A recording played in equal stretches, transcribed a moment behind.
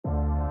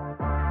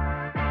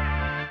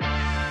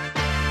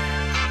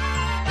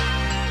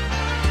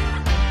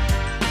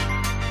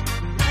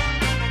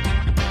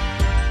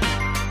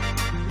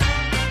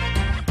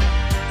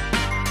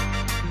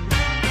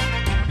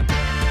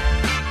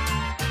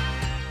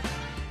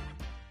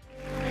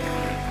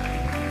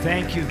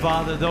Thank you,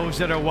 Father. Those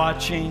that are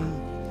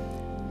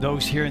watching,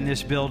 those here in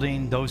this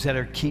building, those that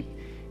are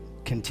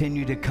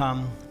continue to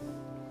come,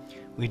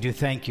 we do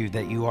thank you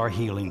that you are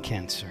healing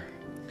cancer.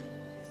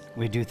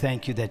 We do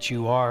thank you that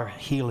you are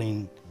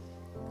healing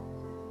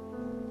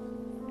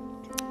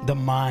the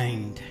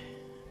mind,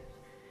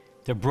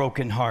 the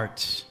broken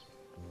hearts.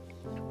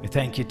 We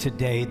thank you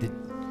today that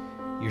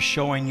you're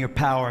showing your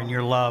power and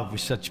your love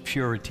with such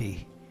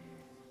purity.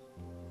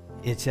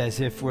 It's as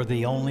if we're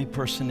the only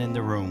person in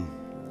the room,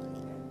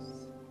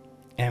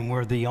 and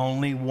we're the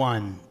only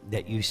one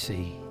that you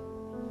see.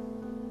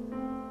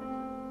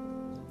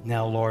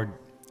 Now, Lord,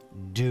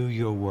 do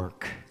your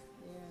work.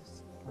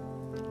 Yes.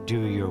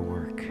 Do your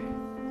work.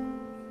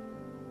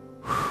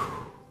 Whew.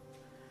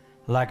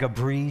 Like a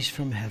breeze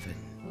from heaven.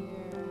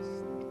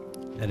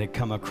 Yes. Let it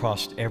come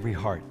across every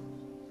heart,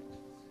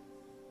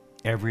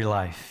 every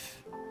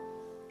life.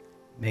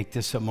 Make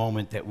this a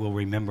moment that we'll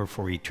remember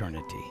for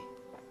eternity.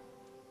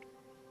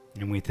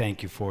 And we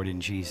thank you for it in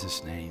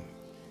Jesus' name.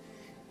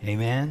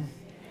 Amen.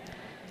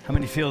 How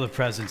many feel the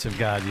presence of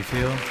God? You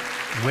feel?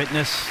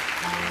 Witness?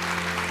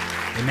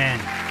 Amen.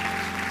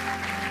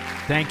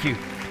 Thank you.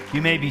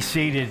 You may be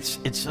seated.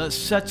 It's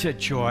such a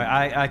joy.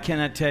 I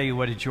cannot tell you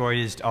what a joy it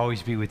is to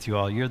always be with you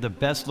all. You're the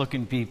best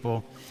looking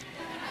people.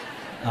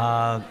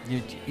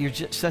 You're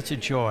just such a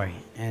joy.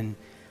 And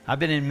I've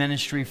been in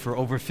ministry for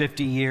over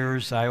 50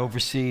 years. I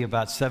oversee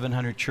about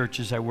 700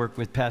 churches. I work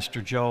with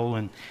Pastor Joel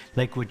and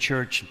Lakewood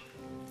Church.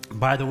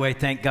 By the way,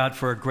 thank God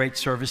for a great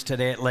service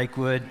today at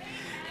Lakewood.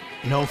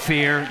 No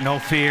fear, no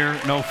fear,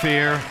 no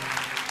fear.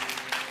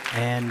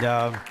 And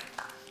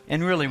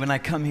really, when I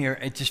come here,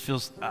 it just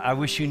feels, I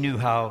wish you knew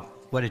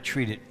what a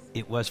treat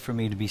it was for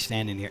me to be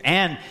standing here.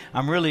 And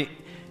I'm really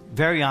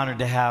very honored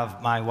to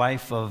have my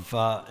wife of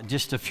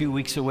just a few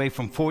weeks away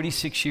from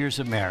 46 years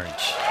of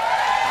marriage.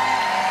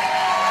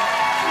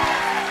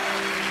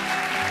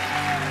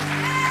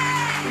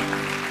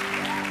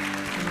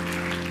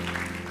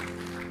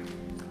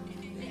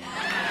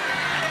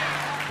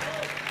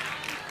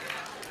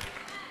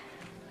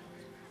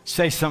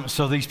 Say something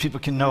so these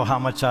people can know how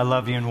much I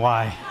love you and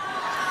why.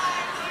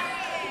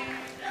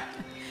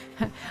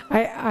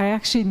 I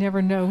actually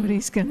never know what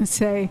he's going to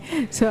say,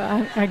 so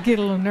I get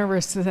a little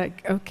nervous. It's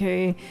like,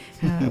 okay,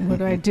 what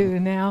do I do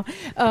now?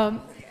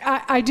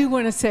 I do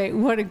want to say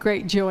what a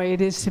great joy it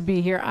is to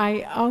be here.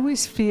 I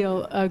always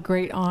feel a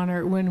great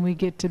honor when we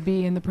get to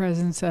be in the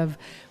presence of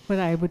what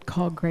I would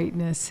call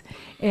greatness.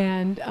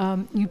 And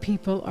you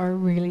people are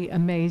really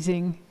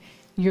amazing.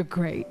 You're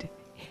great.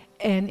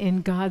 And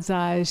in God's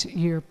eyes,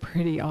 you're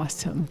pretty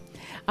awesome.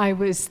 I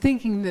was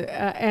thinking that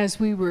as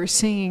we were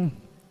singing,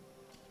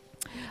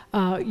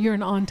 you're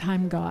an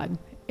on-time God.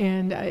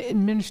 And it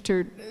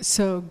ministered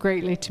so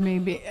greatly to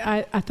me.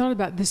 I thought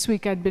about this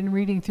week, I'd been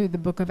reading through the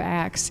book of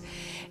Acts.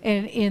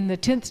 And in the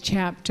 10th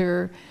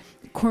chapter,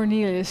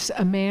 Cornelius,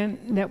 a man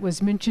that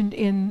was mentioned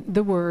in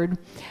the Word,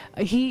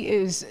 he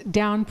is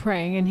down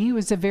praying, and he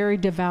was a very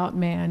devout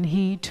man.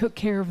 He took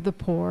care of the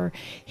poor.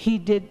 He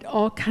did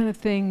all kind of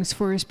things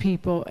for his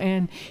people,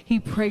 and he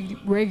prayed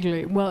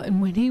regularly. Well,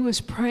 and when he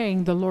was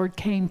praying, the Lord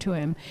came to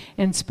him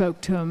and spoke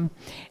to him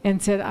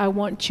and said, I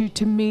want you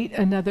to meet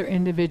another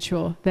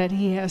individual, that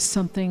he has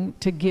something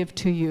to give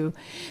to you.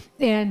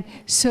 And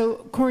so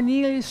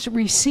Cornelius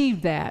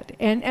received that.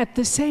 And at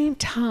the same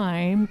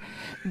time,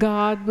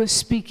 God was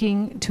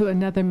speaking to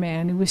another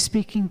man. He was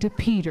speaking to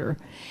Peter.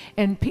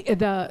 And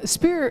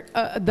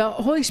the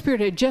Holy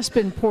Spirit had just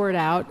been poured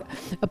out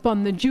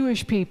upon the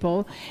Jewish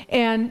people.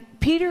 And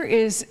Peter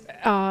is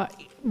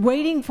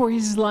waiting for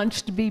his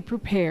lunch to be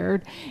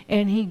prepared.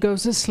 And he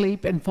goes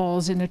asleep and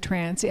falls in a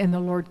trance. And the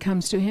Lord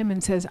comes to him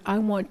and says, I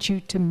want you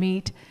to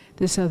meet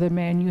this other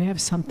man. You have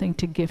something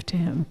to give to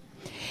him.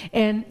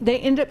 And they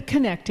end up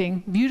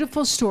connecting.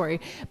 Beautiful story.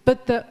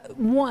 But the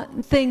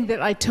one thing that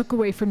I took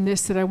away from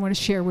this that I want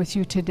to share with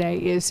you today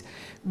is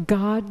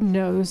God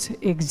knows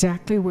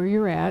exactly where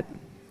you're at.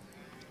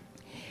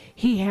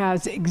 He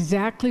has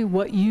exactly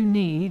what you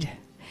need.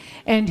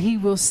 And He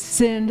will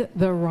send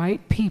the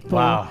right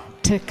people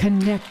to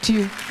connect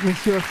you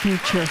with your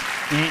future.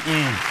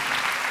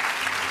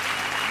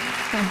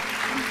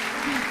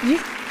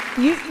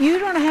 You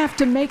don't have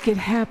to make it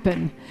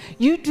happen.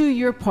 You do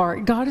your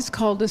part. God has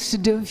called us to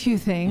do a few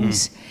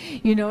things.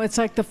 You know, it's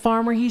like the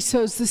farmer, he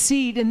sows the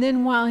seed, and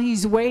then while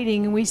he's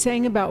waiting, and we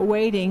sang about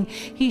waiting,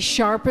 he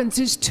sharpens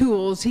his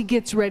tools. He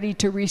gets ready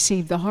to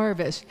receive the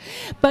harvest.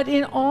 But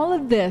in all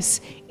of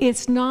this,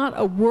 it's not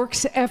a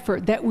works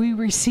effort that we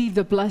receive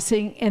the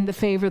blessing and the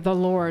favor of the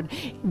Lord.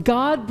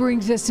 God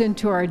brings us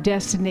into our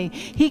destiny.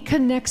 He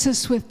connects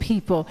us with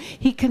people.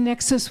 He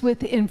connects us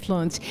with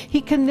influence. He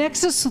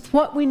connects us with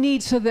what we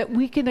need so that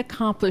we can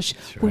accomplish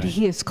what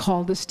He has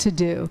called us to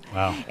do.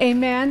 Wow.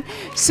 Amen.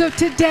 So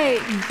today,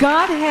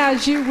 God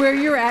has you where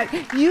you're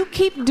at. You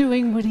keep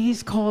doing what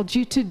He's called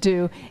you to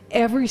do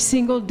every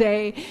single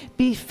day.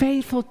 Be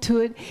faithful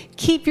to it.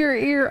 Keep your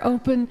ear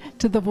open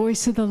to the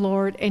voice of the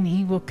Lord, and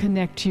He will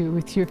connect you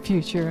with your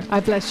future.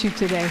 I bless you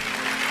today.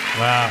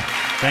 Wow.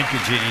 Thank you,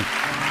 Jeannie.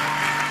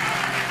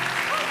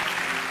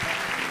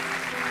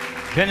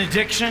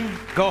 Benediction,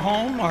 go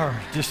home or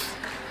just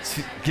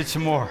get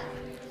some more?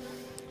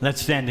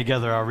 Let's stand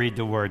together. I'll read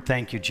the word.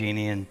 Thank you,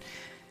 Jeannie. And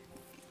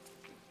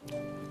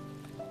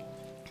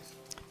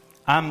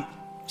I'm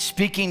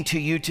speaking to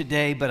you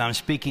today, but I'm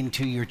speaking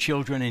to your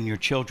children and your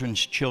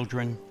children's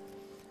children.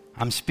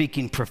 I'm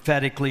speaking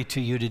prophetically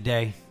to you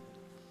today.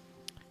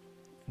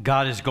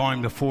 God is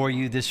going before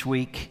you this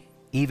week.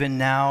 Even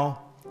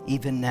now,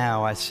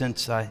 I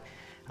sense, I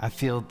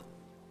feel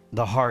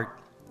the heart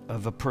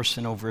of a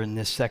person over in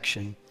this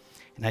section.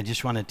 And I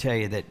just want to tell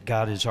you that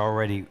God has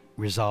already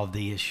resolved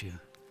the issue.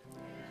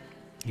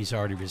 He's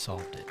already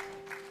resolved it.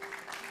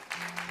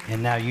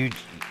 And now you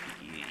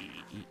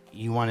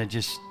want to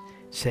just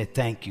say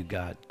thank you,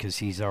 God, because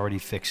He's already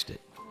fixed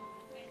it.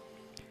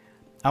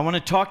 I want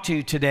to talk to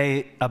you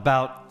today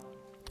about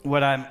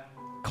what I'm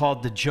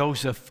called the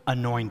Joseph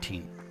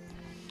anointing.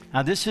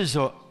 Now, this is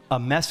a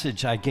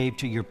message I gave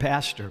to your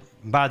pastor.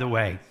 By the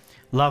way,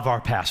 love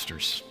our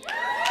pastors.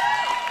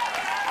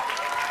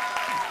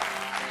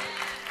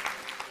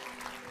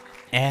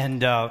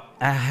 And I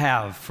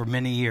have for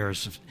many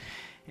years.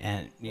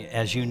 And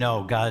as you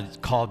know, God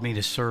called me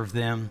to serve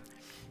them.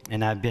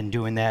 And I've been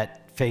doing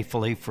that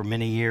faithfully for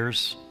many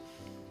years.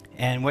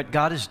 And what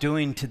God is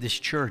doing to this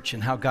church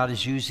and how God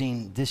is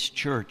using this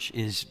church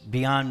is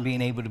beyond being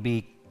able to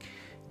be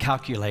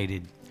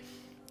calculated.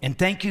 And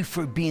thank you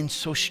for being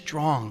so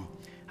strong.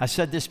 I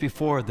said this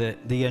before,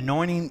 the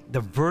anointing, the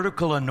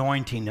vertical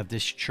anointing of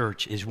this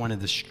church is one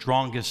of the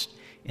strongest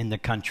in the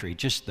country.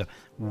 Just the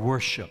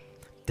worship,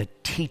 the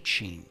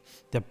teaching,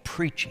 the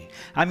preaching.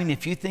 I mean,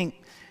 if you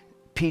think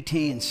PT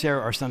and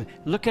Sarah are something,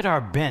 look at our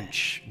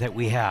bench that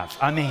we have.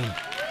 I mean,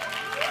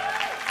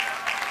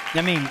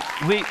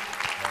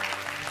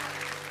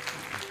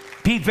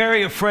 be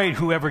very afraid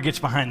whoever gets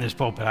behind this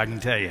pulpit, I can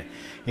tell you,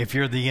 if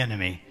you're the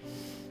enemy.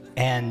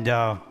 And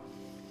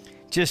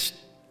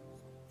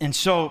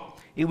so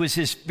it was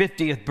his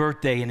 50th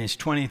birthday and his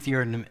 20th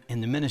year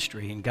in the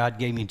ministry, and God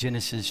gave me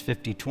Genesis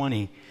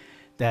 50:20,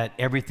 that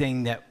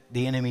everything that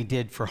the enemy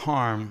did for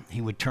harm,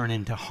 He would turn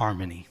into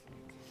harmony.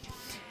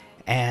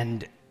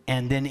 And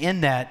then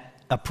in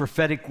that, a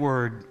prophetic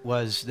word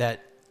was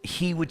that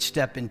he would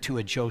step into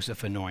a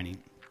Joseph anointing,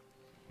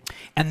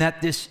 and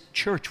that this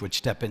church would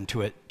step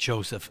into a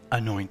Joseph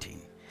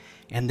anointing,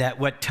 and that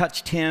what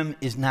touched him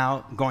is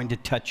now going to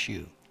touch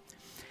you.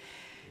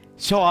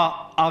 So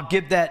I'll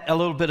give that a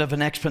little bit of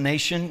an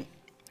explanation,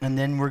 and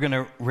then we're going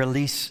to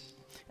release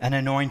an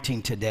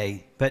anointing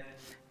today. But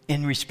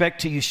in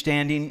respect to you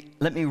standing,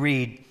 let me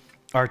read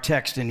our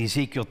text in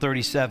Ezekiel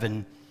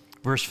 37,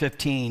 verse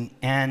 15.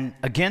 And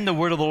again, the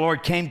word of the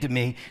Lord came to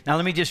me. Now,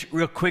 let me just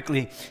real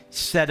quickly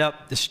set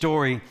up the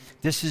story.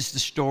 This is the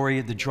story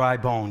of the dry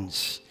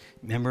bones.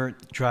 Remember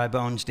dry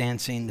bones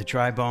dancing, the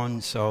dry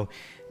bones? So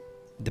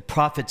the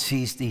prophet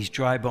sees these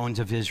dry bones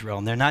of Israel,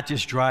 and they're not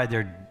just dry,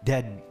 they're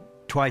dead,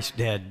 twice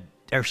dead,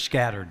 they're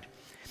scattered.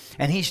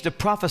 And he's to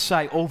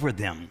prophesy over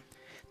them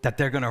that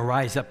they're going to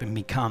rise up and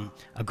become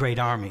a great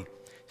army.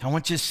 I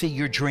want you to see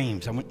your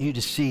dreams. I want you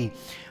to see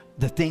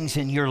the things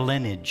in your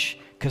lineage,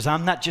 because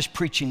I'm not just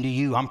preaching to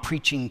you, I'm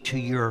preaching to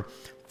your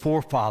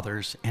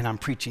forefathers, and I'm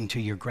preaching to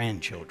your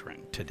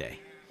grandchildren today.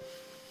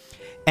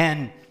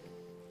 And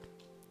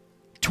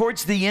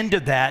towards the end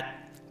of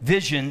that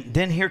vision,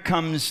 then here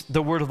comes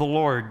the word of the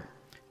Lord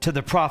to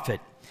the prophet.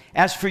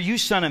 As for you,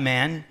 son of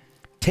man,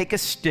 take a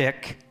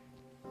stick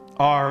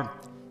or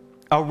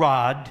a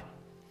rod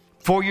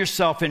for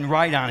yourself and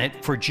write on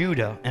it for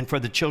Judah and for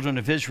the children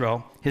of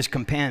Israel, his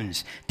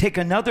companions.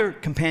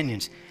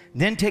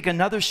 Then take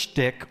another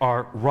stick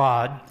or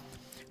rod,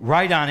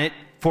 write on it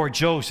for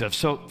Joseph.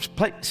 So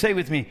say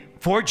with me,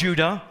 for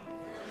Judah.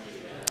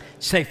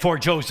 Say for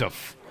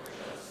Joseph.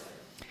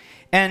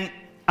 And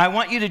I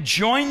want you to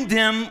join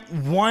them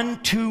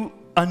one to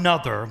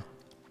another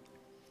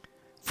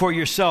for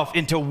yourself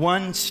into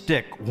one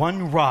stick,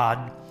 one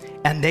rod,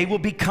 and they will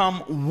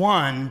become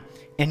one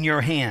in your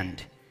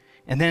hand.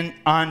 And then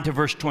on to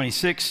verse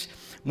 26.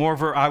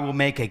 Moreover, I will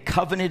make a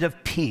covenant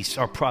of peace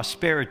or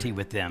prosperity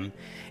with them,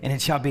 and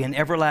it shall be an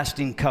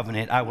everlasting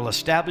covenant. I will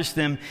establish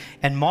them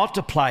and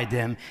multiply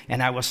them,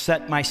 and I will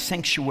set my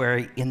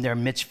sanctuary in their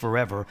midst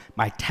forever.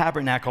 My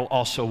tabernacle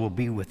also will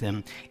be with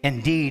them.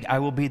 Indeed, I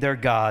will be their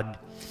God,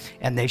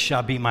 and they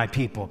shall be my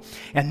people.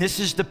 And this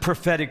is the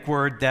prophetic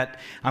word that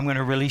I'm going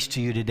to release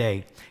to you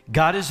today.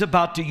 God is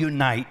about to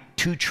unite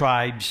two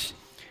tribes,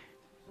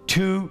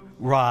 two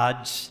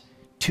rods,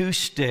 two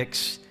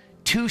sticks,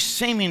 two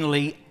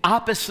seemingly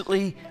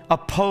oppositely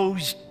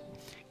opposed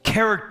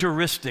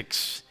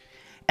characteristics,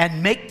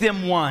 and make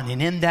them one.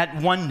 And in that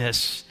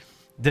oneness,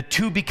 the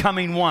two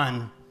becoming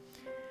one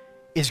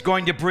is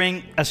going to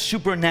bring a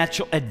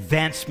supernatural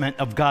advancement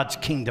of God's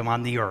kingdom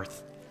on the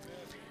earth.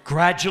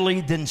 Gradually,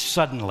 then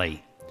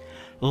suddenly.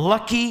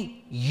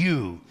 Lucky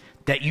you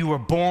that you were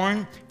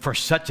born for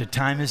such a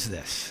time as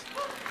this.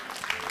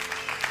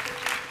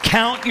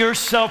 Count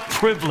yourself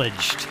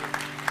privileged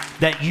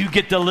that you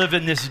get to live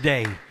in this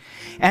day.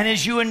 And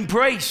as you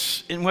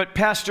embrace in what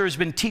Pastor has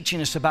been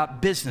teaching us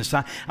about business,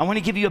 I want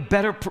to give you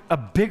a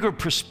bigger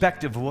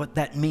perspective of what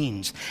that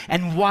means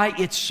and why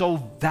it's so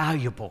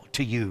valuable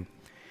to you.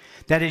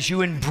 That as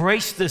you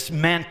embrace this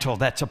mantle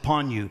that's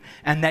upon you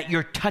and that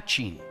you're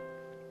touching,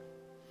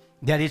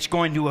 that it's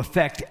going to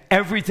affect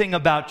everything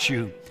about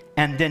you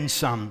and then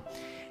some.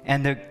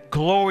 And the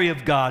glory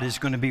of God is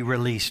going to be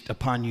released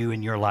upon you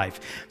in your life.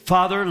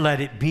 Father,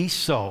 let it be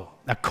so,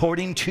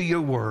 according to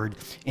your word,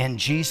 in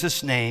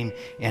Jesus' name.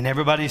 And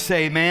everybody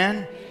say amen.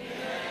 Amen.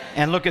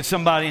 And look at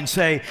somebody and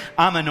say,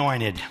 I'm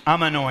anointed.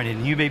 I'm anointed.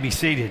 And you may be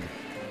seated.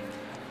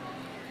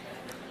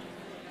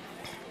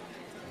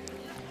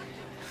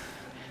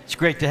 It's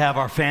great to have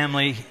our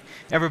family,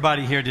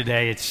 everybody here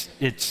today.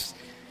 It's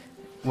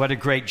what a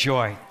great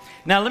joy.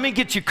 Now, let me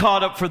get you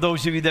caught up for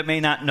those of you that may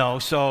not know.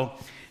 So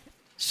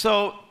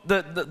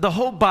the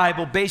whole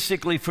Bible,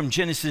 basically from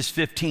Genesis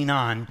 15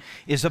 on,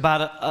 is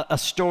about a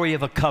story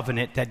of a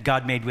covenant that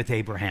God made with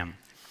Abraham.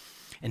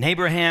 And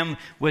Abraham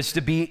was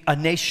to be a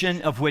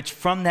nation of which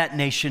from that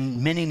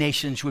nation many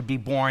nations would be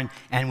born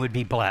and would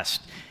be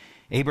blessed.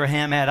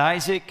 Abraham had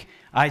Isaac.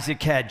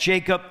 Isaac had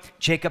Jacob.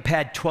 Jacob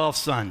had 12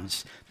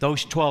 sons.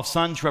 Those 12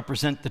 sons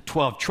represent the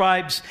 12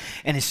 tribes.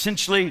 And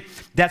essentially,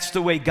 that's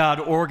the way God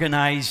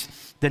organized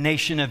the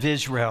nation of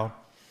Israel.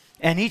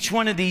 And each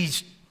one of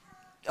these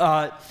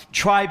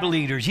tribe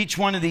leaders, each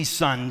one of these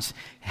sons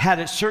had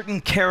a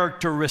certain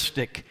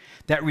characteristic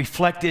that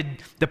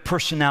reflected the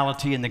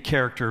personality and the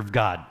character of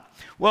God.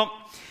 Well,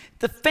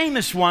 the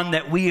famous one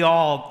that we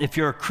all, if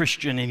you're a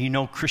Christian and you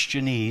know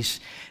Christianese,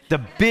 the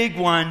big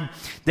one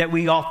that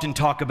we often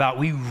talk about,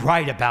 we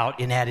write about,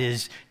 and that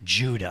is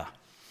Judah.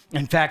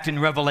 In fact, in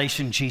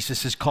Revelation,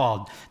 Jesus is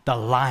called the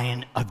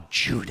Lion of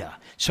Judah.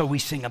 So we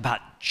sing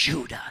about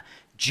Judah.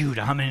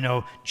 Judah. How many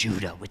know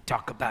Judah? We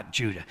talk about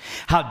Judah.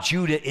 How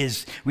Judah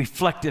is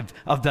reflective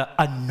of the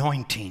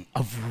anointing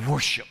of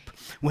worship.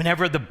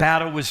 Whenever the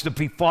battle was to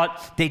be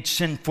fought, they'd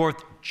send forth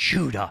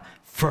Judah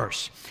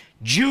first.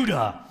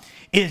 Judah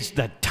is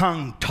the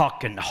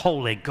tongue-talking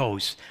Holy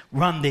Ghost.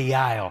 Run the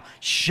aisle,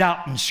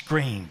 shout and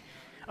scream,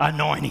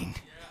 anointing.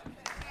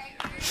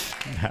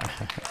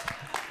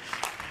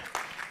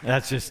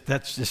 That's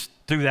just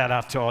threw that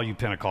out to all you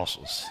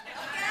Pentecostals.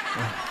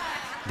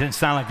 Didn't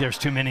sound like there's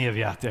too many of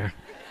you out there.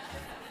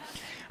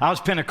 I was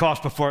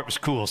Pentecost before it was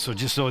cool, so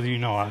just so you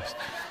know.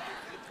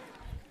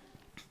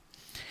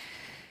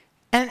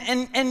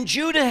 And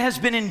Judah has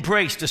been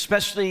embraced,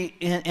 especially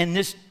in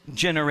this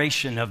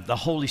generation of the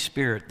Holy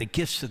Spirit, the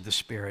gifts of the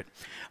Spirit.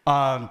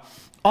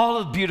 All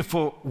of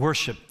beautiful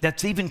worship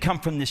that's even come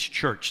from this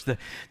church,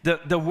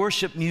 the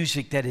worship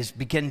music that has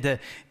begun to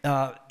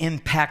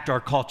impact our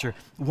culture,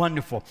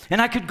 wonderful.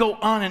 And I could go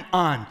on and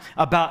on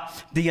about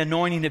the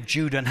anointing of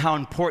Judah and how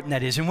important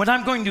that is. And what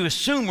I'm going to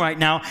assume right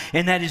now,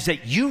 and that is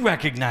that you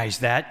recognize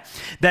that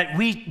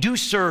we do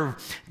serve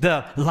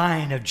the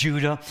Lion of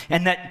Judah,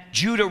 and that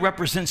Judah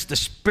represents the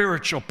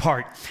spiritual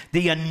part,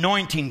 the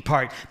anointing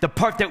part, the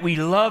part that we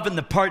love and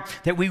the part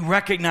that we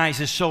recognize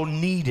is so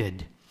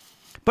needed.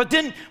 But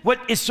then what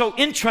is so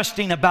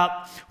interesting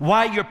about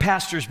why your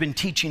pastor's been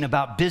teaching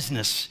about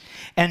business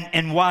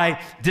and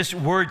why this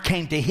word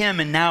came to him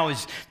and now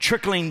is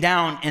trickling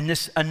down and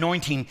this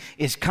anointing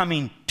is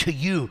coming to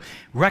you.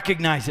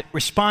 Recognize it,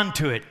 respond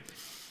to it.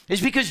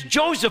 Is because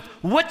Joseph,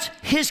 what's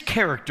his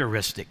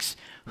characteristics?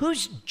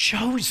 Who's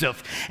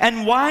Joseph?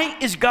 And why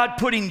is God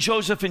putting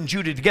Joseph and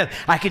Judah together?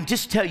 I can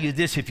just tell you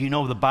this if you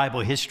know the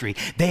Bible history.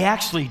 They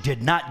actually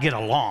did not get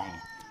along.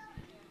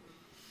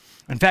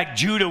 In fact,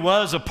 Judah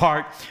was a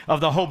part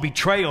of the whole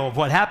betrayal of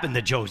what happened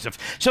to Joseph.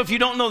 So if you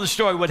don't know the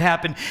story, what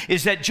happened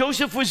is that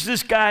Joseph was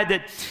this guy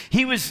that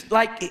he was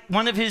like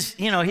one of his,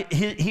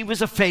 he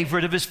was a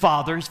favorite of his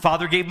father. His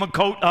father gave him a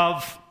coat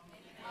of,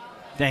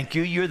 thank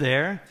you, you're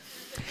there.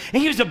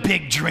 And he was a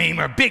big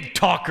dreamer, big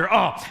talker.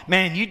 Oh,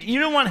 man, you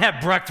don't want to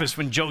have breakfast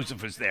when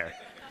Joseph was there.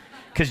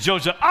 Because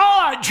Joseph,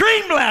 I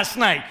dreamed last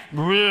night.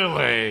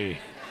 Really?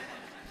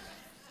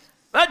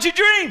 How'd you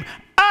dream?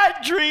 I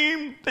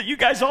dreamed that you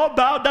guys all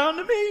bowed down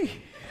to me.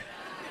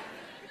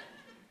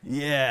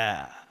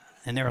 Yeah.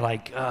 And they were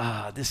like,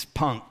 this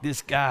punk,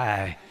 this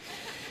guy,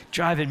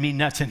 driving me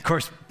nuts. And of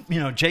course,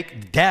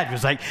 Dad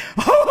was like,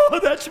 oh,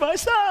 that's my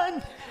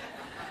son.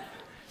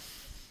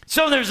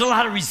 So there's a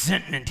lot of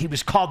resentment. He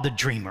was called the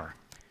dreamer.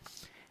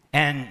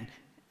 And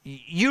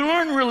you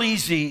learn real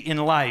easy in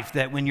life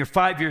that when you're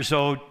 5 years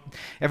old,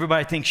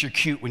 everybody thinks you're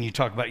cute when you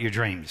talk about your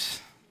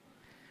dreams.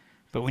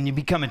 But when you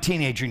become a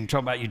teenager and you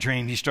talk about your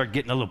dreams, you start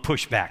getting a little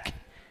pushback.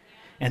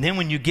 And then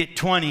when you get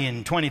 20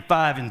 and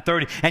 25 and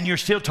 30, and you're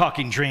still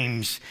talking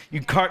dreams,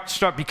 you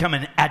start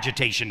becoming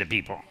agitation to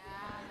people.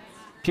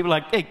 People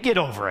are like, hey, get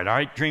over it, all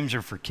right? Dreams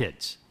are for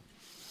kids.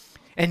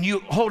 And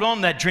you hold on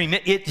to that dream.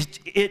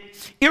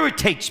 It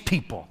irritates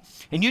people.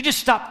 And you just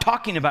stop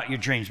talking about your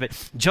dreams.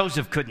 But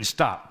Joseph couldn't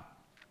stop.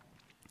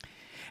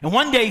 And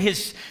one day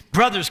his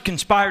brothers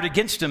conspired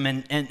against him,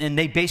 and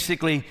they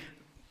basically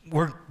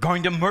were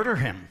going to murder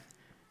him.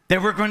 They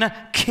were going to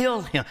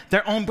kill him,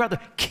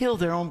 kill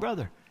their own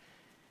brother.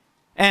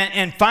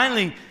 And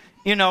finally,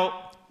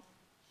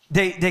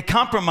 they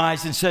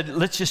compromised and said,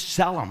 let's just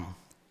sell him.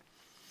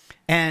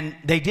 And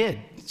they did.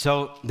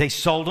 So they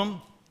sold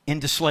him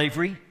into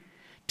slavery,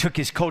 took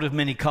his coat of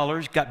many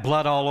colors, got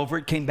blood all over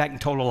it, came back and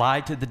told a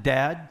lie to the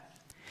dad.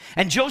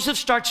 And Joseph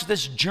starts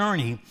this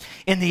journey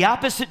in the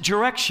opposite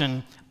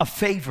direction of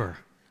favor,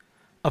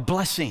 of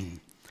blessing,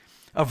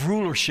 of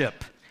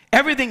rulership.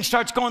 Everything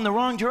starts going the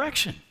wrong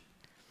direction.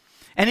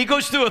 And he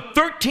goes through a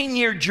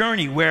 13-year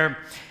journey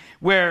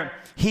where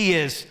he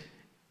is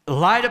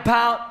lied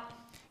about,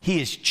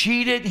 he is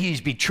cheated, he's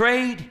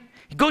betrayed.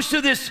 He goes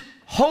through this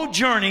whole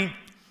journey,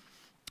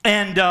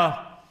 and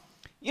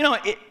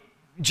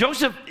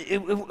Joseph,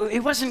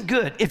 it wasn't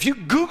good. If you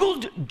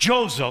Googled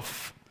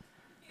Joseph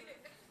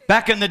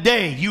back in the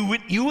day, you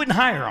wouldn't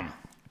hire him.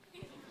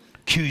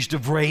 Accused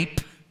of rape,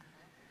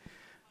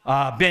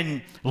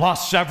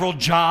 lost several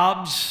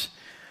jobs,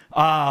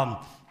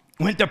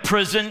 went to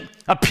prison,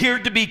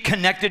 appeared to be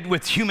connected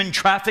with human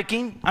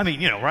trafficking. I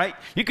mean, right?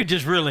 You could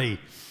just really,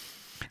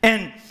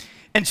 and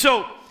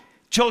so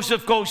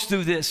Joseph goes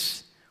through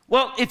this.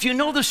 Well, if you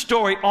know the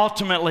story,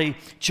 ultimately,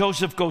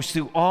 Joseph goes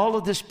through all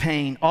of this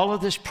pain, all of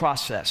this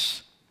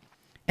process,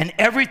 and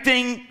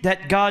everything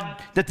that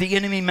the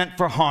enemy meant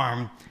for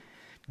harm,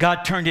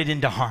 God turned it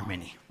into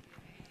harmony.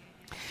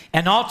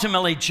 And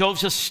ultimately,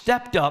 Joseph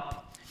stepped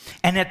up,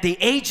 and at the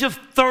age of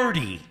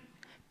 30,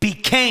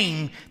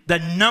 became the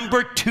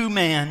number 2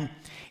 man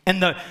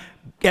in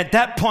at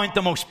that point,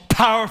 the most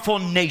powerful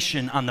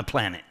nation on the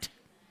planet.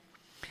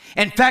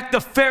 In fact,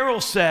 the Pharaoh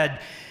said,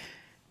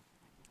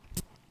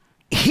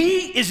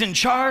 he is in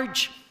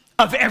charge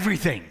of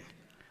everything.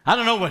 I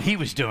don't know what he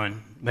was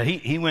doing, but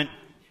he went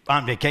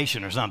on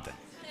vacation or something.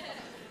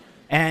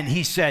 And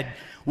he said,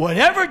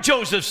 whatever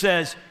Joseph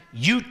says,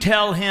 you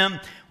tell him.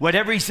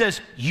 Whatever he says,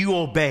 you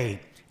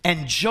obey.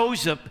 And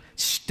Joseph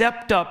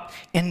stepped up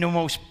in the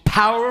most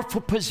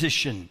powerful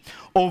position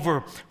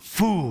over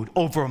food,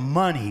 over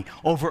money,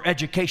 over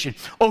education,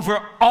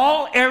 over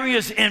all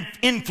areas of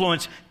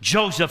influence.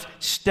 Joseph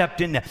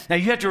stepped in there. Now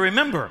you have to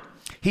remember,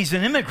 he's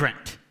an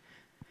immigrant.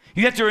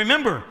 You have to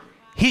remember,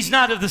 he's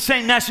not of the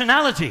same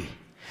nationality.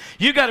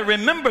 You got to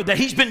remember that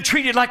he's been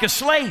treated like a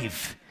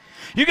slave.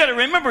 You got to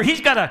remember,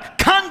 he's got a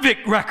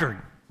convict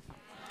record.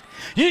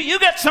 You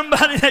got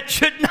somebody that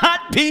should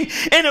not be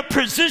in a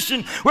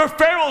position where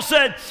Pharaoh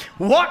said,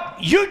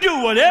 you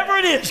do whatever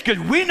it is, because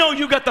we know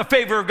you got the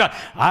favor of God.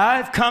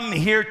 I've come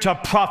here to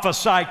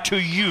prophesy to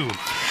you.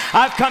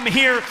 I've come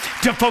here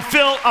to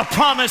fulfill a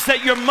promise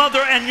that your mother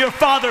and your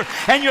father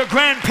and your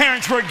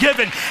grandparents were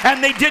given,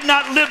 and they did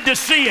not live to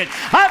see it.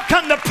 I've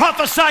come to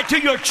prophesy to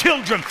your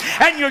children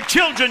and your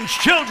children's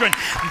children.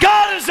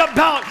 God is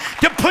about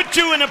to put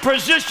you in a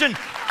position.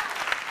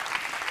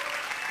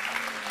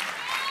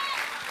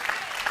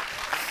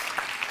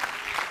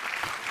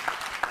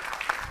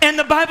 And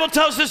the Bible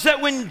tells us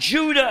that when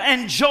Judah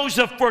and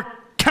Joseph were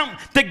come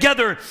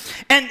together,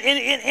 and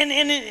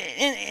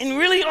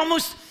really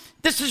almost,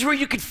 this is where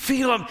you could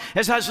feel them.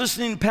 As I was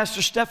listening to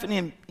Pastor Stephanie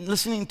and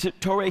listening to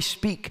Torre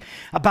speak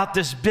about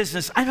this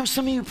business, I know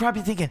some of you are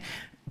probably thinking,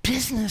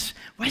 business?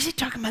 Why is he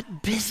talking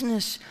about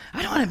business?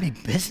 I don't want to be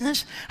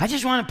business. I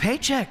just want a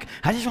paycheck.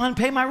 I just want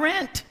to pay my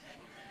rent.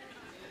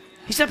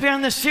 He's up here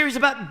on this series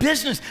about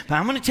business. But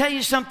I'm going to tell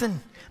you something.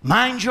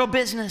 Mind your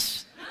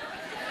business.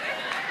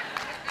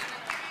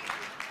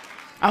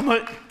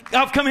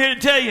 I've come here to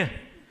tell you,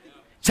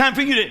 it's time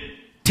for you to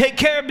take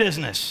care of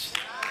business.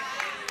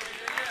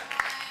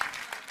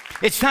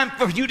 It's time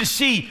for you to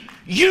see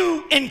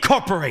you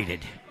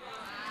incorporated.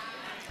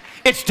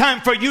 It's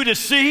time for you to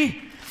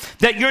see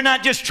that you're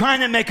not just trying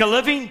to make a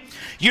living,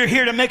 you're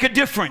here to make a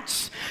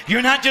difference.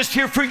 You're not just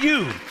here for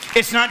you.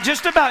 It's not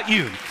just about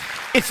you.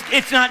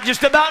 It's not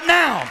just about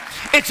now.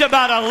 It's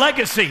about a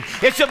legacy.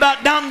 It's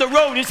about down the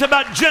road. It's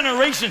about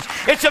generations.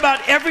 It's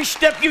about every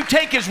step you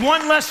take is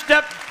one less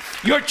step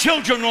your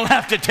children will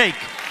have to take.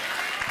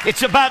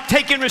 It's about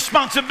taking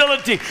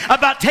responsibility,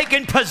 about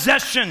taking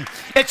possession.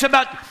 It's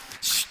about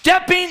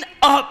stepping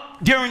up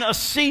during a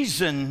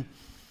season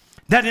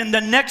that in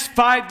the next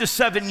 5 to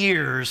 7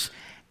 years,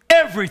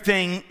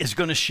 everything is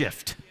going to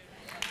shift.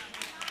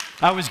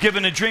 I was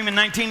given a dream in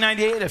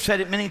 1998. I've said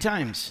it many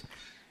times.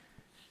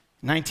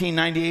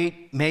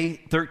 1998, May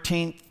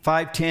 13th,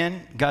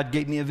 5:10, God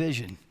gave me a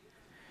vision.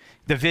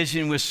 The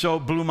vision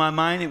blew my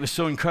mind. It was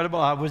so incredible.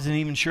 I wasn't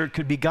even sure it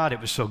could be God.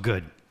 It was so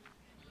good.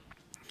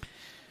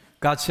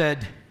 God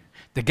said,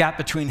 the gap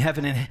between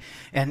heaven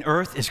and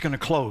earth is going to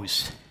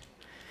close.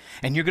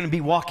 And you're going to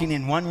be walking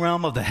in one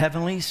realm of the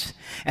heavenlies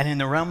and in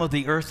the realm of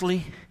the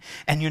earthly.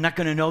 And you're not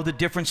going to know the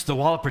difference. The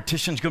wall of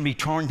partition is going to be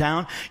torn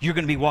down. You're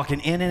going to be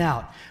walking in and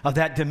out of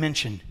that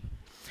dimension.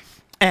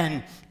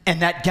 And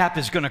that gap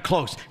is going to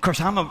close. Of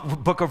course, I'm a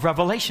book of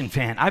Revelation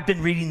fan. I've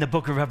been reading the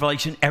book of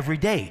Revelation every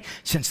day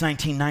since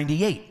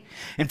 1998.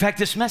 In fact,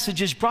 this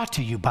message is brought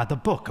to you by the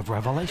book of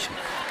Revelation.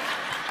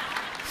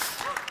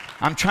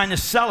 I'm trying to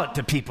sell it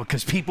to people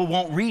because people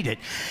won't read it.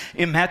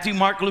 In Matthew,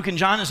 Mark, Luke, and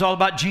John is all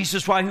about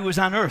Jesus while he was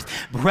on earth.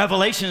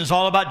 Revelation is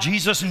all about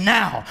Jesus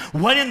now.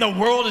 What in the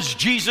world is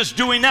Jesus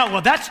doing now?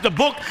 Well, that's the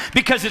book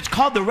because it's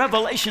called the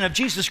revelation of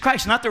Jesus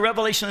Christ, not the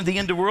revelation of the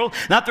end of the world,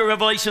 not the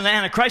revelation of the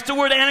Antichrist. The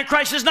word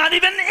Antichrist is not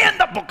even in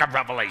the book of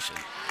Revelation.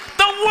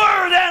 The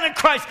word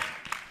Antichrist.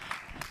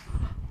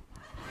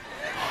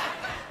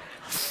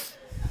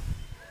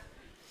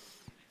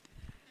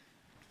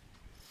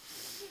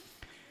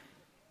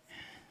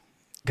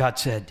 God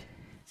said,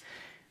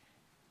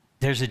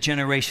 there's a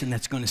generation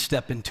that's going to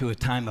step into a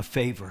time of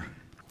favor.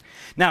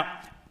 Now,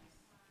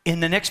 in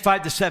the next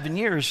 5 to 7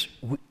 years,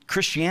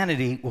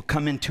 Christianity will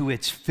come into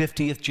its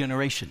 50th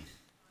generation.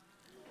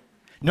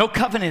 No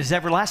covenant has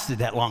ever lasted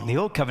that long. The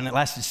old covenant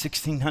lasted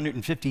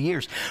 1,650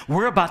 years.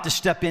 We're about to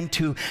step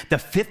into the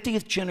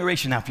 50th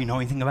generation. Now, if you know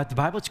anything about the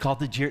Bible, it's called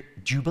the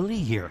Jubilee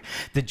year.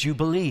 The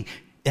Jubilee,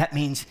 that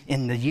means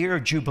in the year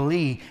of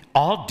Jubilee,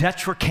 all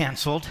debts were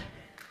canceled.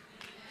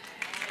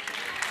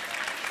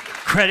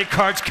 Credit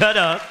cards cut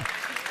up,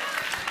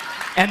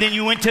 and then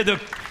you went to the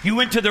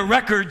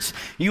records,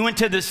 you went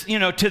to this,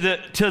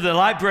 to the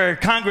Library of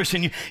Congress,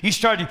 and you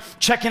started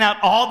checking out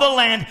all the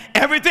land,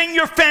 everything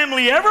your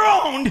family ever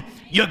owned.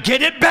 You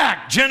get it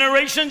back,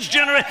 generations,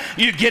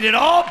 you get it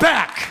all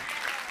back.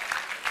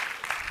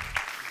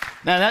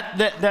 Now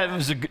that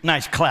was a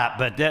nice clap,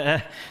 but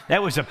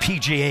that was a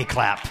PGA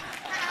clap.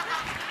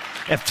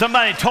 If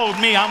somebody told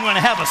me I'm going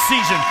to have a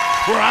season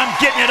where I'm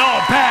getting it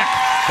all back,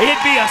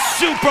 it'd be a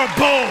Super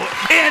Bowl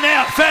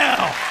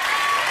NFL.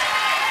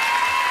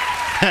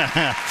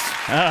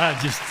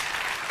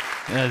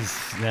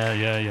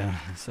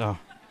 So,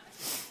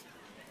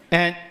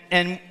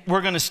 and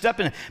we're going to step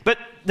in it. But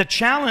the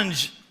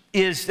challenge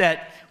is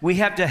that we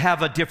have to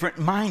have a different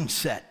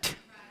mindset.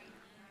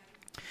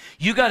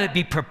 You got to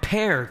be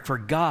prepared for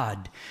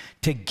God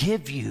to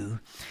give you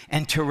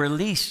and to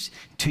release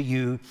to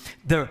you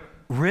the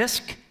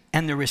risk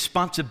and the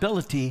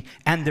responsibility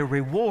and the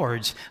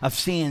rewards of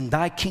seeing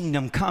thy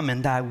kingdom come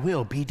and thy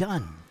will be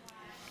done.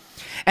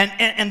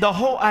 And the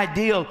whole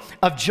ideal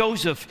of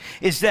Joseph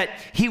is that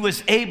he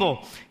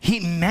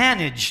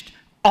managed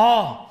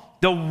all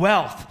the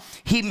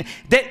wealth.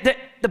 The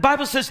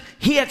Bible says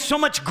he had so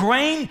much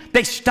grain,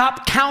 they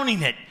stopped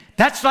counting it.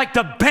 That's like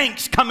the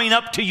banks coming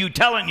up to you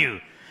telling you,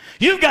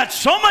 you've got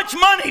so much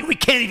money, we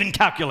can't even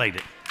calculate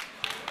it.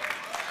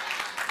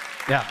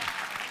 Yeah.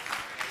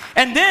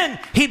 And then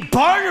he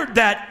bartered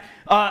that.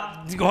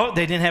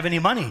 They didn't have any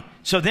money.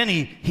 So then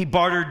he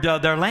bartered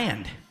their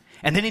land.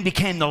 And then he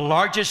became the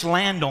largest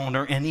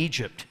landowner in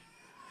Egypt.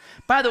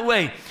 By the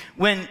way,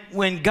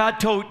 when God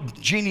told,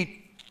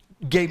 Jeannie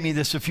gave me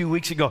this a few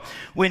weeks ago.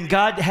 When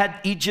God had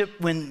Egypt,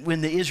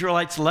 when the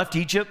Israelites left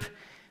Egypt,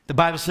 the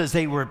Bible says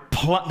they were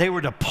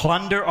to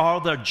plunder all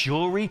their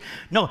jewelry.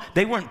 No,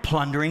 they weren't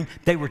plundering.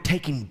 They were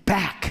taking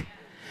back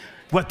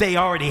what they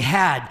already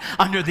had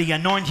under the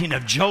anointing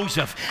of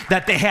Joseph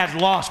that they had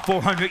lost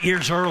 400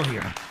 years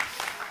earlier.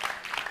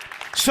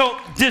 So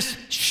this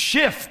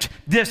shift,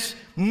 this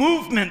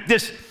movement,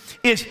 this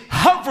is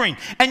hovering.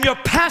 And your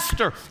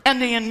pastor and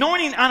the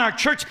anointing on our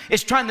church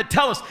is trying to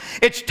tell us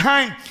it's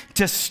time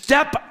to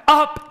step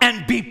up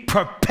and be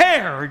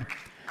prepared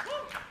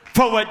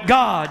for what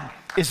God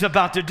is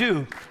about to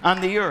do on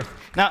the earth.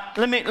 Now,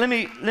 let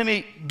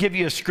me give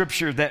you a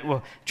scripture that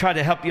will try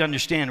to help you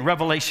understand.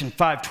 Revelation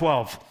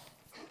 5:12.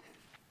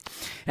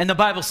 And the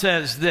Bible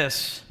says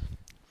this,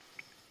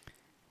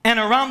 and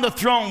around the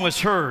throne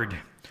was heard,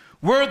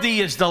 worthy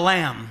is the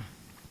Lamb,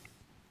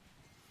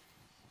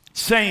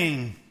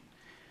 saying,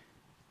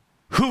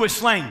 who was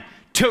slain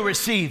to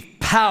receive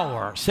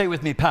power. Say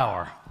with me,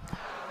 power.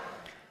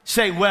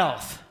 Say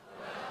wealth.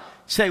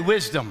 Say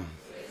wisdom.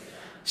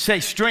 Say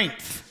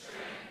strength.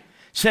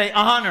 Say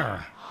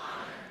honor.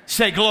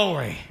 Say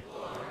glory.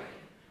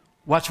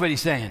 Watch what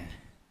he's saying.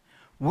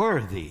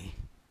 Worthy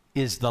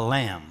is the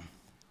Lamb.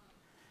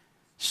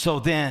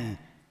 So then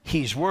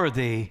he's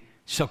worthy,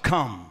 so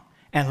come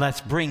and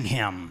let's bring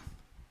him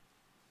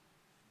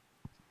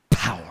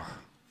power.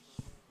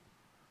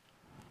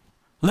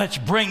 Let's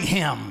bring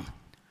him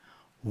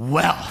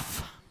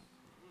wealth.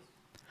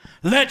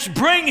 Let's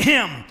bring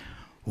him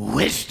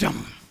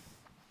wisdom.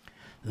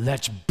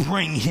 Let's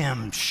bring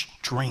him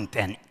strength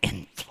and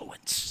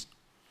influence.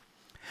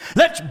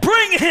 Let's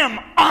bring him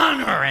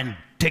honor and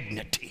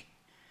dignity.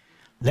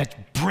 Let's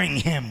bring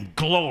him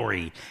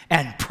glory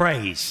and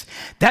praise.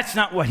 That's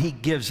not what he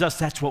gives us,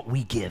 that's what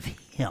we give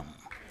him.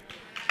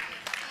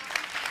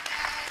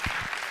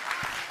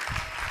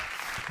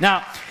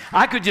 Now,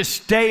 I could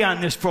just stay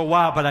on this for a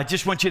while, but I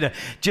just want you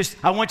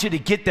to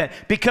get that.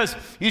 Because,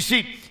 you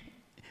see,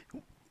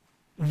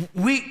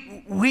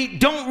 we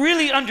don't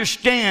really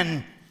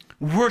understand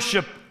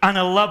worship on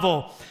a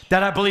level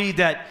that I believe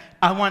that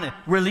I want to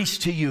release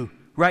to you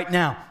right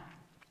now.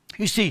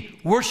 You see,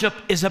 worship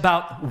is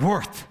about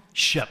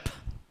worthship.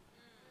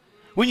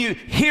 When you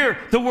hear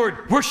the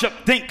word worship,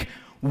 think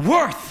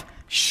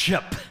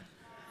worthship.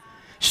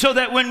 So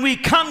that when we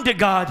come to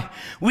God,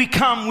 we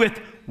come with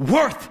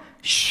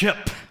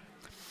worthship.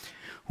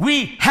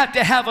 we have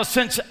to have a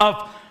sense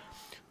of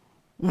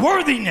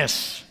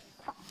worthiness,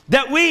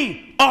 that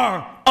we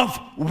are of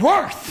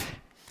worth,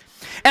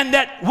 and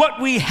that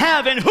what we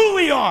have and who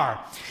we are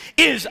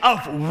is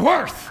of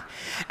worth.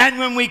 And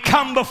when we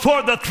come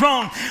before the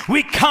throne,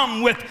 we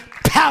come with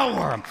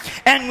power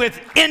and with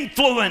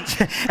influence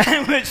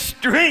and with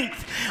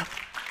strength.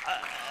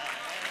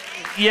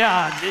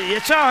 Yeah,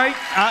 it's all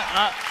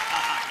right.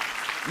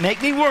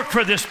 Make me work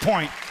for this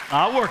point.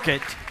 I'll work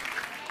it.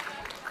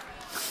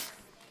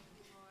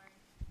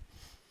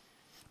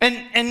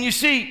 And you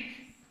see,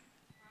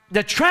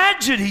 the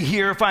tragedy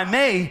here, if I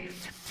may,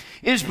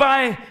 is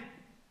by,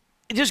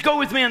 just go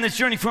with me on this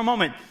journey for a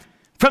moment.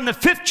 From the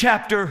 5th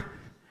chapter,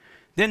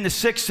 then the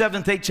 6th,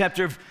 7th, 8th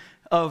chapter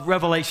of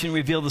Revelation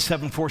reveal the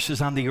 7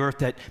 forces on the earth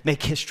that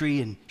make history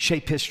and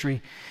shape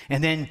history.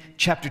 And then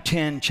chapter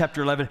 10,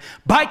 chapter 11.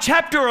 By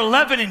chapter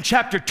 11 and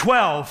chapter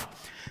 12,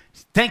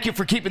 thank you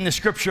for keeping the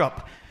scripture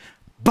up.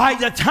 By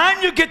the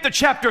time you get to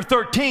chapter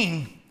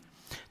 13,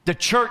 the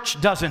church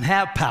doesn't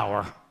have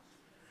power,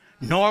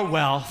 nor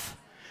wealth,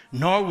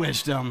 nor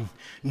wisdom,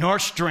 nor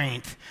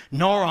strength,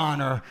 nor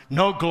honor,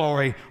 no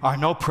glory, or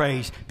no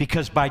praise,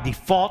 because by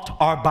default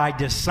or by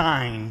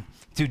design,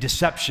 through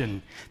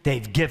deception,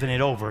 they've given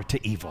it over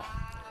to evil.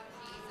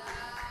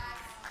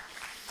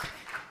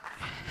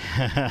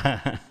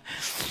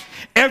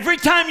 Every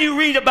time you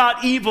read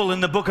about evil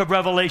in the book of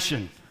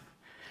Revelation,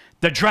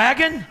 the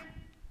dragon,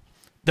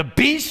 the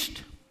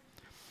beast,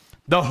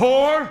 the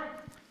whore,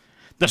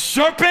 the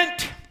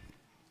serpent,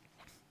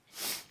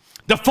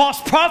 the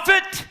false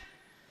prophet,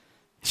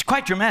 it's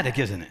quite dramatic,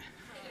 isn't it?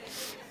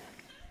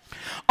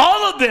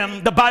 All of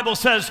them, the Bible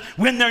says,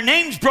 when their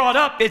name's brought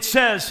up, it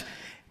says,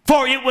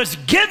 for it was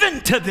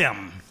given to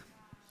them.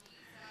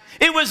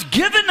 It was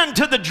given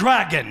unto the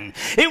dragon.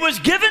 It was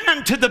given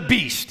unto the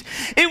beast.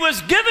 It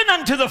was given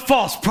unto the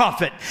false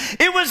prophet.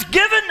 It was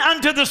given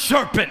unto the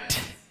serpent,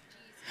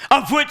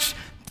 of which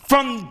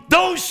from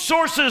those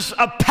sources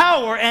of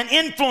power and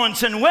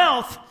influence and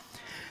wealth,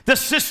 the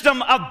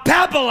system of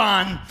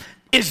Babylon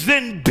is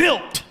then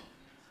built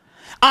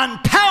on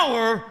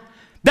power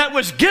that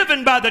was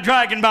given by the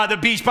dragon, by the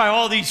beast, by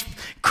all these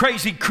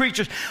crazy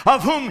creatures,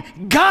 of whom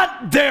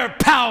got their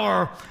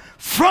power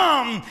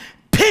from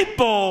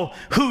people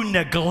who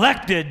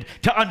neglected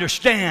to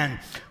understand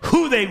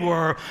who they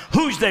were,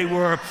 whose they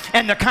were,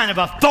 and the kind of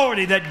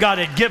authority that God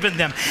had given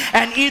them.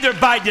 And either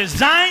by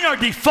design or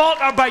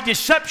default or by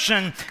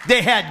deception,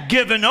 they had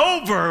given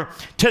over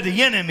to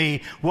the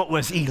enemy what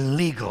was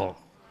illegal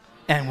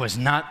and was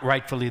not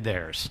rightfully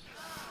theirs.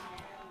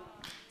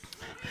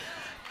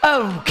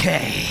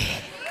 Okay.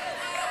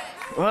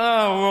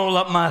 Well, roll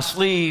up my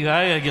sleeve.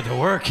 I gotta get to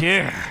work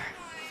here.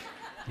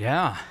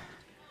 Yeah.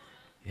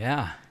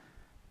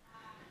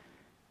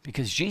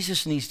 Because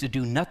Jesus needs to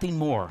do nothing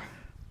more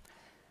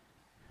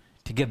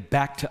to give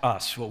back to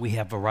us what we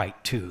have a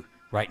right to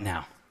right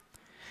now.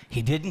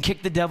 He didn't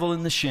kick the devil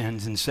in the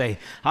shins and say,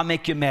 I'll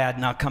make you mad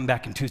and I'll come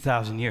back in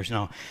 2,000 years.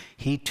 No,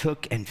 he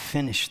took and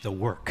finished the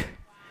work.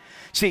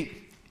 See,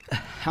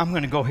 I'm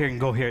going to go here and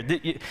go here.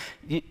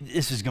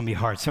 This is going to be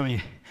hard. Some of you,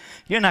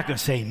 you're not going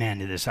to say amen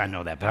to this. I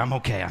know that, but I'm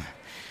okay.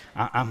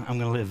 I'm going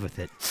to live with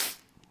it.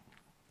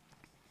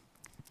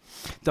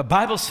 The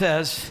Bible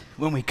says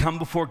when we come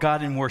before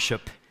God in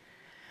worship,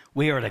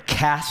 we are to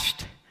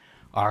cast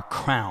our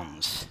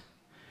crowns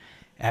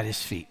at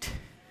his feet.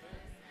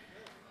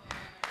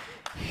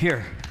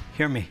 Hear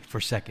me for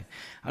a second.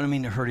 I don't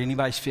mean to hurt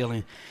anybody's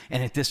feeling.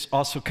 And if this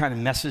also kind of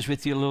messes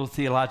with you a little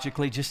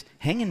theologically, just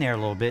hang in there a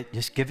little bit.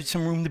 Just give it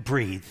some room to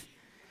breathe.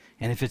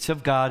 And if it's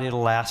of God,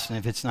 it'll last. And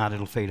if it's not,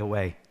 it'll fade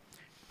away.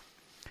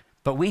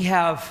 But we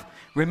have,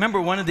 remember,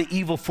 one of the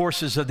evil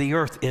forces of the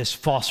earth is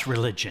false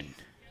religion.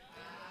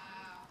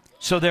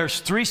 So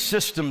there's 3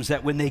 systems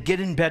that when they get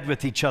in bed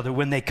with each other,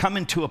 when they come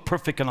into a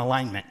perfect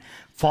alignment,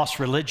 false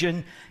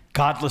religion,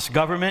 godless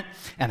government,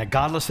 and a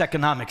godless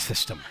economic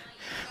system.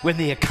 When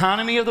the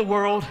economy of the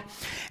world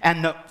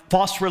and the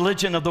false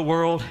religion of the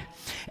world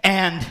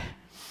and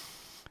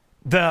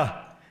the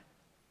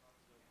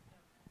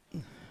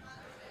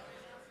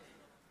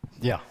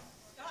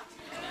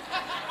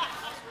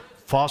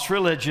false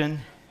religion,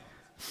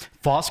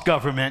 false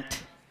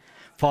government,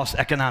 false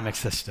economic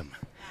system.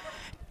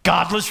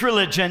 Godless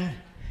religion,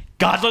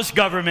 godless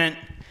government,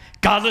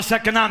 godless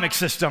economic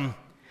system.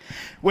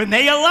 When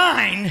they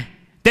align,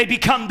 they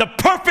become the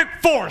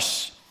perfect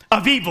force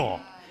of evil.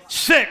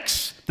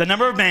 6, the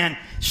number of man.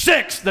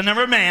 6, the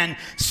number of man.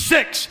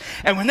 6.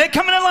 And when they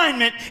come in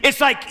alignment, it's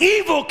like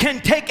evil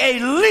can take a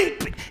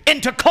leap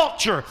into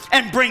culture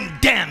and bring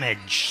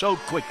damage so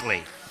quickly.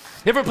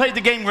 You ever played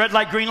the game red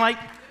light, green light?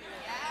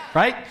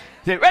 Right?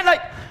 Red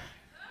light.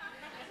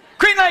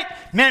 Green light.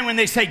 Man, when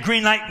they say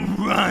green light,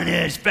 run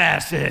as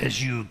fast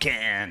as you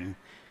can.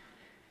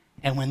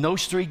 And when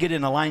those 3 get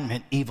in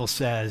alignment, evil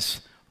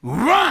says,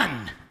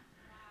 run.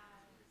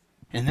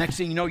 And next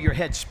thing you know, your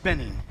head's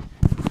spinning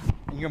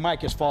and your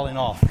mic is falling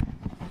off.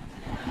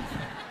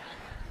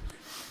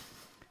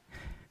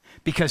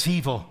 Because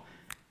evil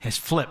has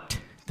flipped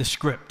the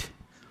script.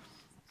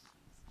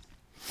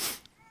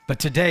 But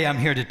today I'm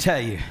here to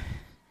tell you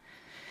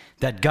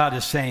that God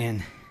is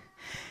saying,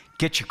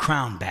 get your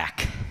crown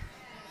back.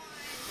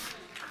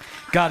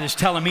 God is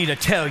telling me to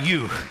tell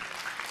you.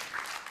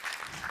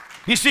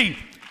 You see,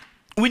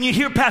 when you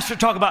hear pastor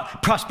talk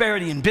about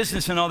prosperity and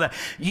business and all that,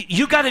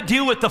 you got to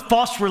deal with the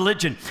false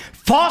religion.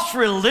 False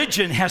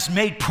religion has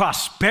made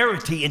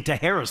prosperity into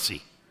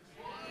heresy.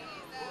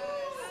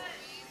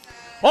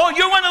 Oh,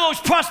 you're one of those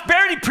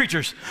prosperity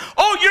preachers.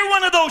 Oh, you're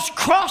one of those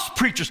cross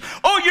preachers.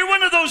 Oh, you're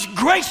one of those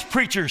grace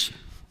preachers.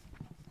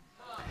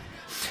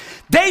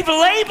 They've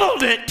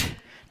labeled it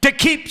to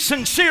keep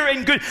sincere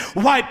and good.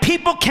 Why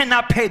people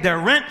cannot pay their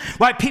rent,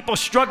 why people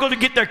struggle to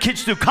get their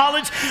kids through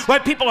college, why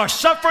people are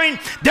suffering.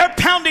 They're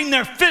pounding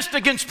their fist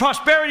against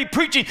prosperity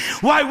preaching.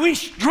 Why we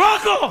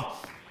struggle.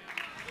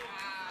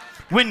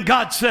 When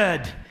God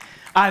said,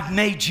 I've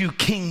made you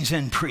kings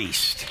and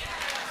priests.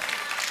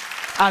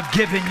 I've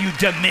given you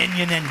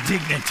dominion and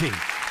dignity.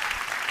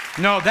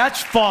 No,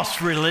 that's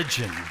false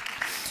religion.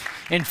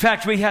 In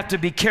fact, we have to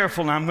be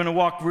careful. Now, I'm going to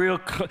walk real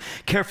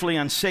carefully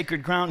on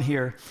sacred ground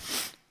here.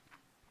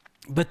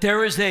 But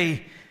there is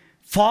a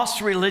false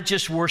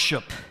religious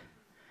worship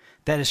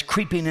that is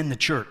creeping in the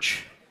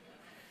church.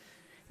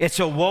 It's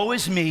a woe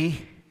is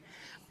me,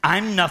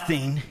 I'm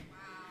nothing.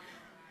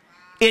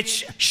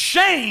 It's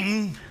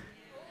shame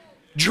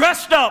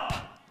dressed up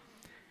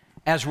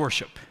as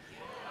worship.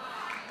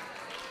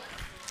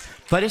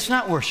 But it's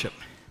not worship.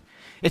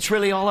 It's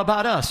really all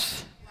about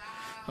us.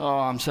 Oh,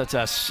 I'm such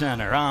a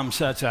sinner. I'm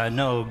such a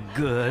no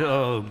good.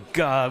 Oh,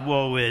 God,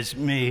 woe is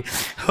me.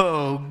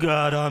 Oh,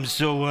 God, I'm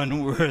so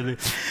unworthy.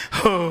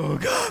 Oh,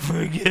 God,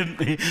 forgive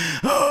me.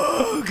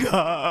 Oh,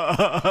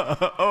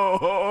 God.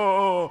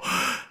 Oh.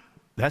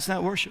 That's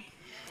not worship.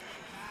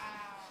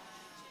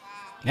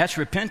 That's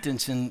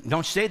repentance, and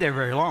don't stay there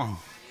very long.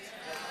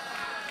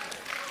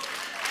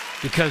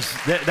 Because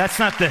that's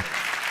not the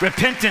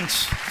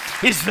repentance.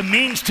 Is the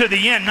means to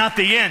the end, not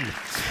the end.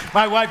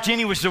 My wife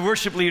Jeannie was the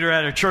worship leader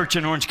at a church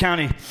in Orange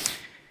County.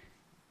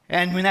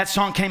 And when that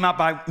song came out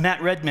by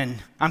Matt Redman,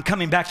 I'm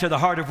coming back to the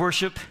heart of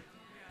worship.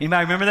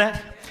 Anybody remember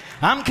that?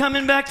 I'm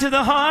coming back to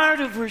the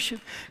heart of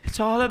worship. It's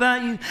all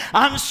about you.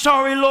 I'm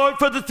sorry, Lord,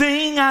 for the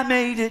thing I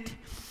made it.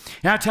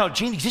 And I tell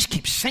Jeannie, just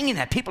keep singing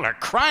that. People are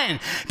crying.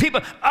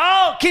 People,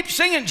 oh, keep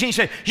singing. Jeannie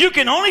said, you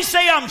can only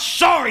say I'm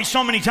sorry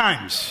so many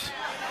times.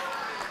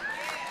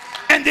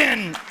 And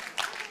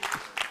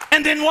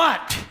then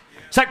what?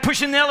 It's like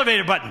pushing the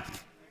elevator button.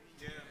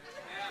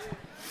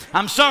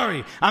 I'm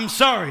sorry. I'm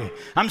sorry.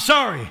 I'm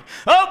sorry.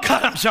 Oh,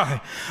 God, I'm sorry.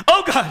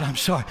 Oh, God, I'm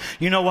sorry.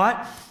 You know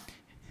what?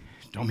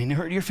 Don't mean to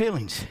hurt your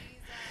feelings.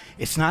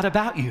 It's not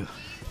about you.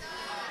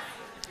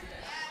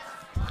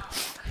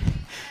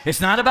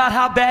 It's not about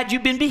how bad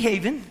you've been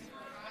behaving.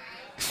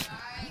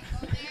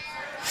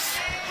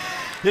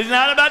 It's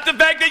not about the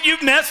fact that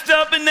you've messed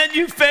up and that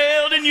you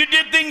failed and you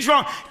did things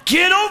wrong.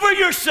 Get over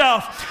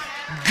yourself.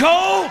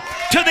 Go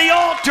to the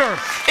altar.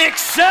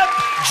 Accept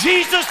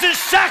Jesus'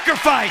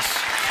 sacrifice.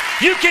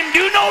 You can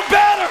do no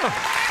better.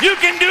 You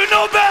can do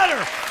no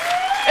better.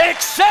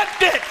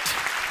 Accept it.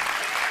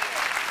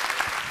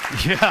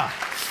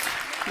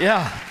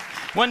 Yeah.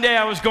 One day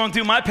I was going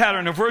through my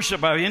pattern of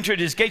worship. I entered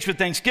his gates with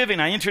thanksgiving.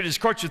 I entered his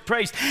courts with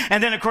praise.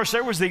 And then, of course,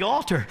 there was the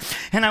altar.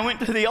 And I went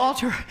to the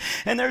altar,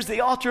 and there's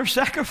the altar of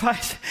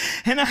sacrifice.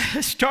 And I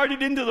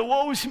started into the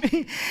woe is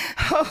me.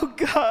 Oh,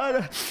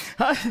 God.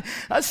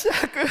 I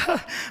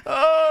sacrifice.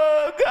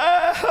 Oh,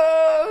 God.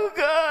 Oh,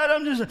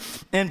 God.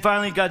 And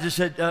finally, God just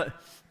said,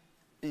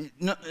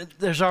 no,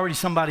 there's already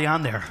somebody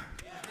on there.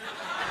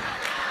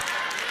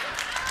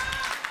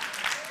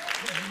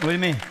 What do you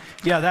mean?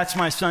 Yeah, that's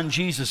my son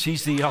Jesus.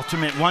 He's the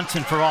ultimate once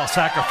and for all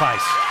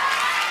sacrifice.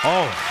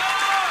 Oh.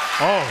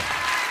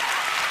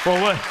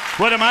 Well,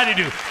 what am I to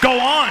do? Go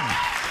on.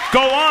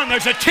 Go on.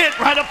 There's a tent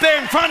right up there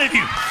in front of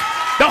you.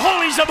 The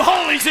holies of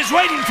holies is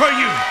waiting for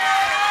you.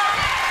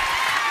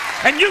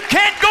 And you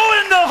can't go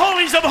in the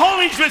holies of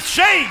holies with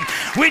shame.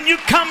 When you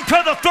come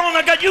to the throne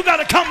of God, you got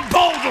to come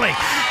boldly.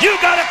 You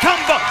got to come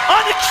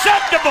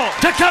unacceptable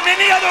to come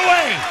any other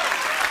way.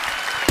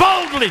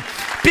 Boldly.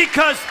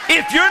 Because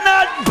if you're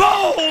not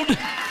bold,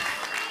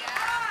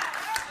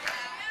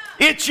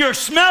 it's your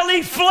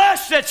smelly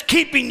flesh that's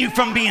keeping you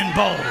from being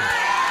bold.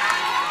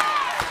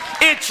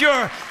 It's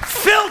your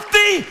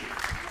filthy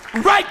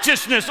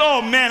righteousness.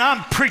 Oh, man,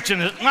 I'm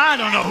preaching it. I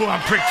don't know who I'm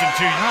preaching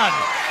to.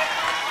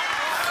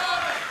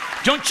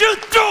 Don't you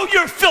throw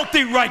your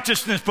filthy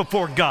righteousness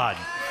before God.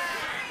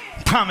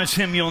 Promise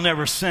him you'll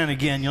never sin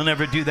again. You'll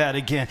never do that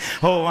again.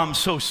 Oh, I'm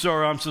so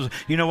sorry. I'm so.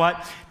 You know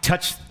what?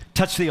 Touch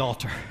the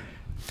altar.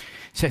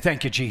 Say,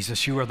 thank you,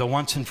 Jesus. You are the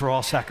once and for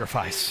all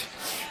sacrifice.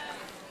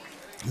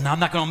 Now, I'm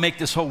not going to make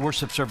this whole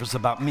worship service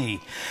about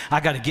me. I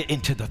got to get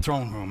into the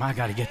throne room. I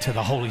got to get to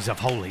the holies of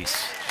holies.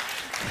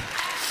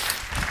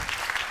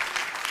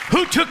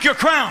 Who took your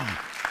crown?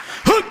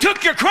 Who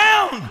took your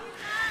crown?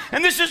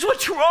 And this is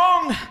what's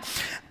wrong.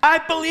 I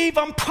believe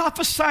I'm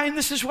prophesying.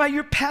 This is why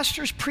your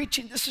pastor's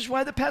preaching. This is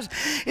why the pastor,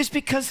 it's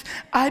because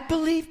I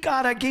believe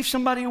God. I gave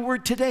somebody a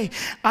word today.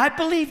 I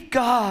believe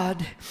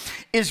God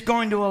is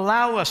going to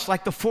allow us,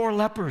 like the 4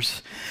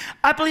 lepers.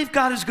 I believe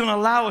God is going to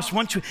allow us,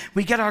 once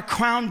we get our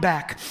crown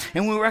back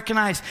and we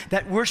recognize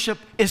that worship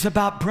is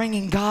about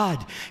bringing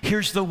God.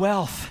 Here's the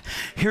wealth.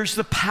 Here's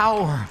the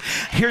power.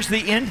 Here's the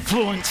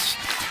influence.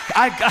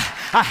 I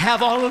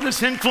have all of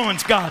this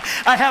influence, God.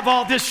 I have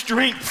all this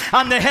strength.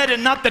 I'm the head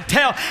and not the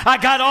tail. I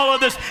got all of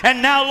this.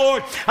 And now,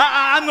 Lord,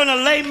 I'm going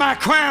to lay my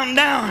crown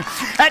down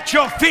at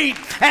your feet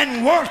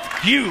and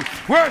worship you.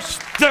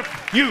 Worship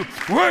you.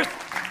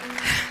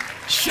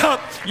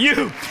 Worship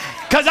you.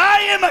 Because I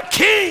am a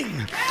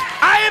king.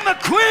 I am a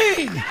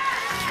queen.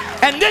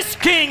 And this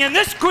king and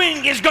this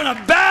queen is going to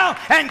bow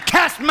and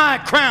cast my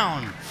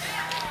crown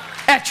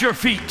at your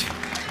feet.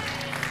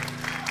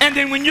 And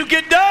then when you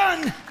get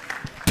done,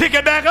 pick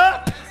it back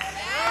up.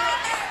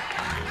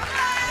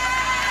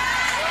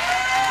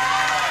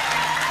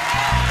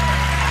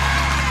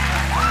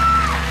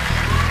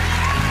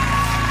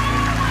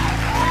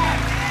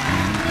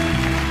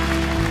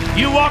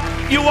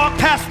 You walk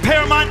past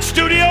Paramount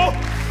Studio?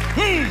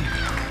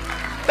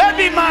 That'd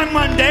be mine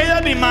one day.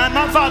 That'd be mine.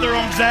 My father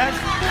owns that.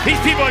 These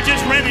people are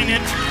just renting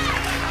it.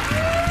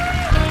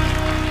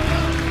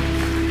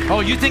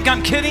 Oh, you think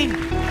I'm kidding?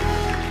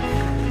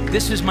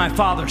 This is my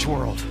Father's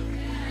world.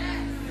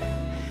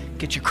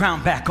 Get your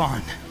crown back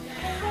on.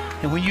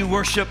 And when you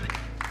worship,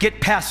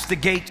 get past the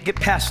gate, get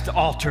past the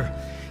altar,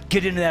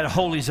 get into that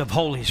holies of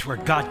holies where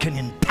God can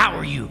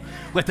empower you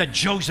with a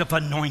Joseph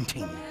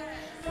anointing.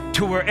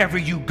 To wherever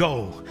you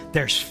go,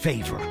 there's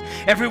favor.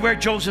 Everywhere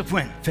Joseph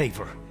went,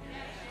 favor.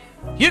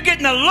 You're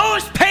getting the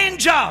lowest paying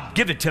job,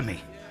 give it to me.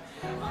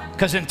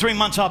 Because in 3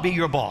 months I'll be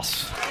your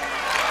boss.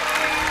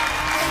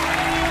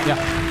 Yeah.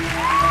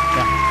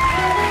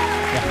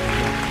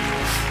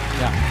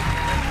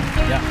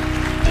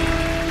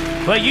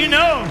 Well, you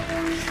know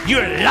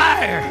you're a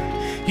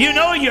liar. You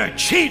know you're a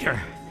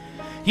cheater.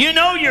 You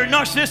know you're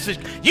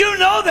narcissistic. You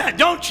know that,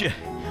 don't you?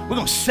 We're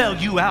going to sell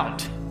you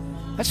out.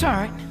 That's all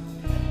right.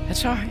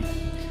 That's all right.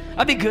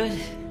 I'll be good.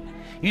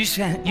 You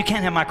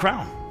can't have my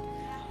crown.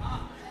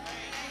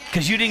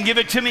 Because you didn't give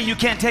it to me, you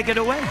can't take it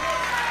away.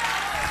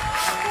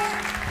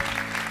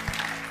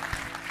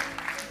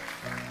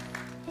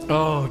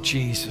 Oh,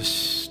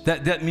 Jesus.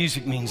 That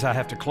music means I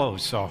have to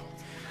close, so.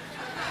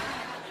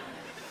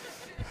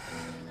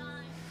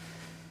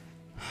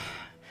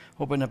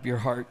 Open up your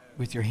heart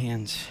with your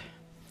hands.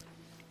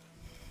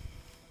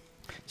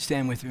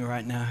 Stand with me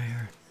right now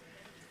here.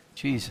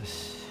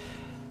 Jesus.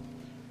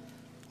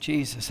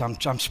 Jesus,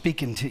 I'm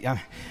speaking to you.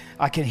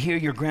 I can hear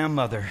your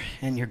grandmother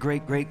and your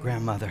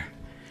great-great-grandmother.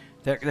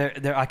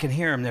 I can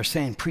hear them. They're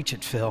saying, preach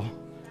it, Phil.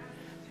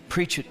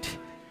 Preach it.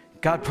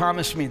 God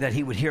promised me that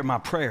he would hear my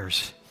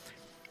prayers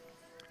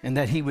and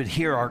that he would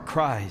hear our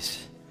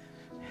cries.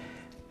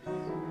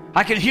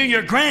 I can hear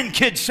your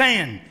grandkids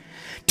saying,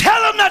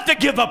 tell them not to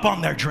give up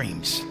on their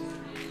dreams.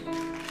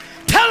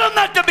 Tell them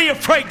not to be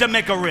afraid to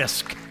make a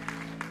risk.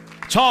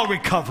 It's all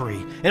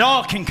recovery. It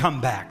all can come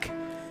back.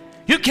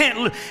 You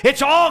can't,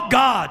 it's all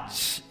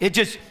God's. It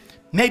just,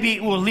 maybe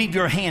it will leave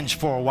your hands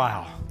for a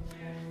while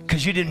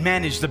because you didn't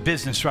manage the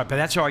business right, but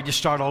that's all right, just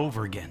start all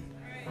over again.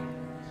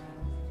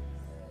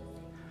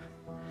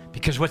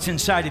 Because what's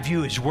inside of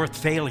you is worth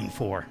failing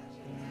for.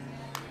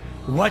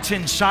 What's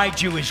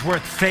inside you is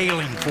worth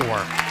failing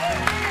for.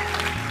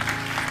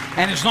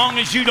 And as long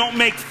as you don't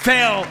make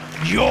fail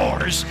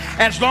yours,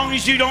 as long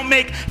as you don't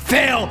make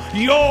fail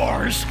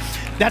yours,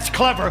 that's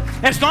clever.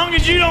 As long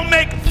as you don't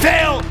make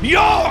fail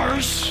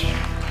yours,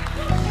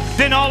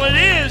 then all it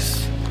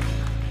is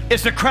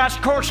a crash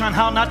course on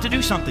how not to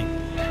do something.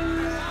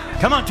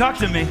 Come on, talk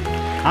to me.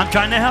 I'm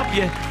trying to help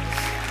you.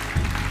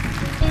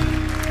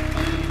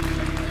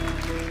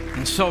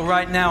 And so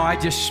right now, I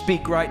just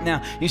speak right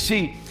now. You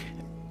see,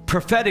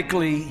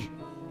 prophetically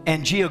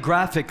and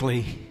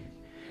geographically,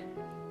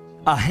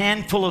 a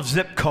handful of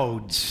zip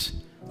codes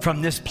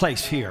from this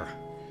place here.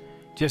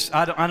 Just,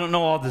 I don't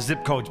know all the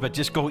zip codes, but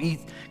just go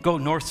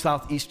north,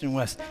 south, east, and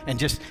west, and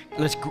just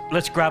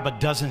let's grab a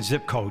dozen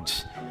zip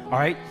codes, all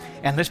right?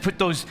 And let's put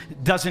those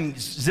dozen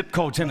zip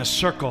codes in a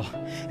circle.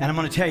 And I'm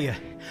going to tell you,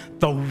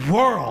 the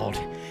world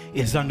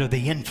is under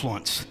the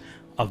influence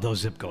of those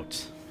zip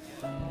codes.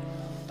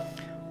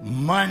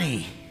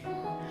 Money,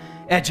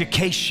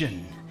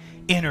 education,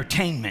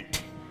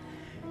 entertainment,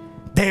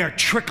 they are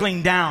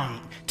trickling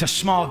down to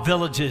small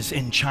villages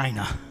in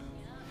China.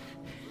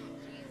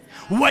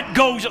 What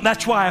goes,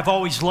 that's why I've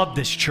always loved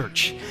this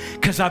church,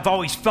 because I've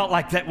always felt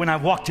like that when I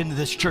walked into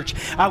this church,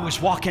 I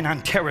was walking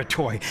on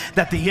territory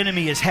that the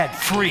enemy has had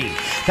free,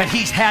 that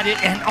he's had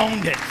it and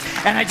owned it.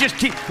 And I just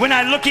keep, when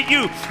I look at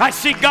you, I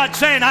see God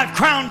saying, I've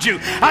crowned you.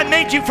 I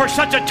made you for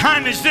such a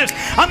time as this.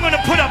 I'm going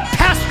to put a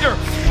pastor,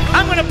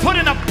 I'm going to put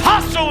an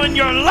apostle in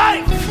your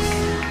life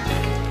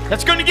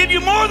that's going to give you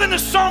more than a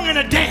song and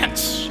a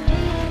dance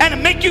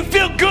and make you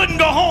feel good and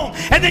go home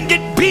and then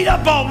get beat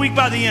up all week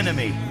by the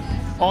enemy.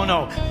 Oh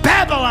no,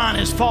 Babylon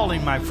is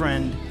falling, my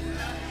friend.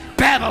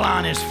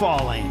 Babylon is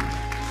falling.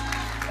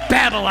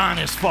 Babylon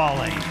is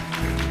falling.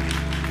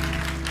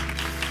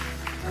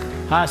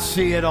 I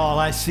see it all.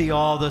 I see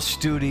all the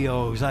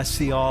studios. I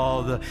see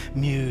all the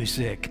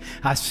music.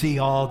 I see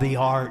all the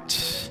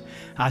arts.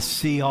 I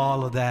see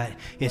all of that.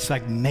 It's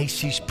like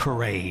Macy's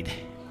parade.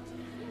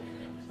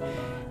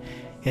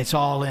 It's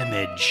all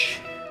image.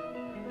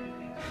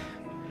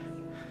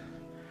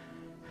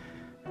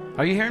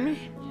 Are you hearing me?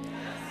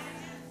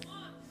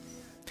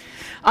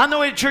 On the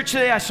way to church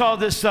today, I saw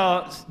this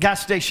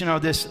gas station or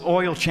this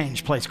oil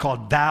change place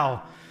called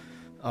Valvoline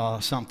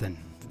or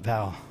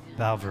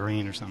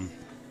something.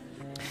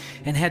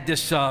 And had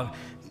this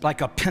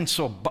like a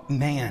pencil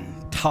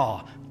man,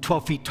 tall,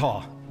 12 feet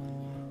tall.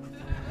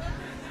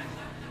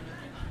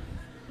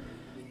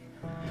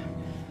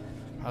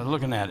 I was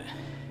looking at it.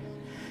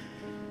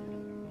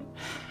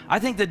 I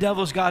think the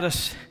devil's got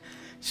us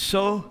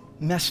so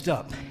messed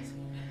up,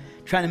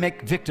 trying to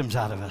make victims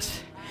out of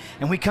us.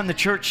 And we come to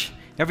church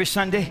every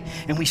Sunday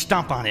and we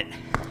stomp on it.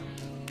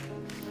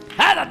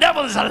 Ah, the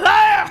devil is a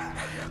liar.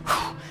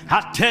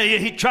 I tell you,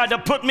 he tried to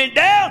put me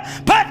down,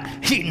 but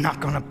he's not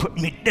going to put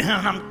me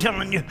down. I'm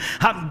telling you,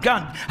 I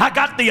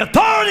got the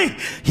authority.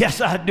 Yes,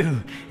 I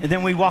do. And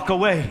then we walk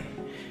away.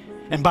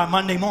 And by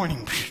Monday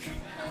morning,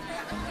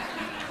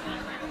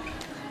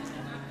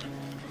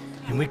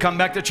 and we come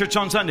back to church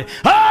on Sunday.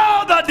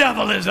 Oh, the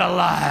devil is a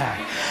liar.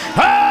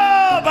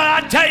 Oh, but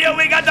I tell you,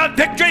 we got the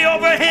victory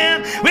over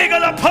him. We're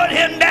going to put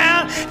him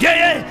down.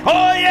 Yeah, yeah.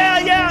 Oh, yeah,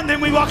 yeah. And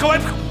then we walk away.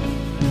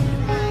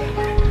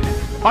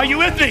 Are you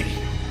with me?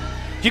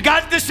 You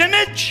got this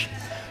image?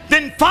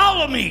 Then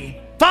follow me.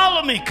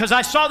 Follow me, because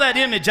I saw that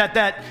image at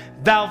that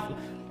valve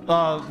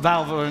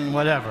and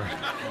whatever.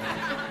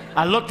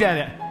 I looked at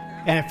it,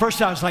 and at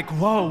first I was like,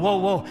 whoa, whoa,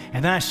 whoa.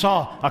 And then I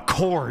saw a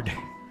cord.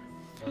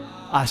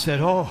 I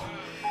said, oh,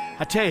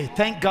 I tell you,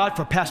 thank God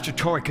for Pastor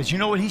Torrey, because you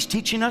know what he's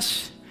teaching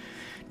us?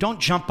 Don't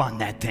jump on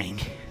that thing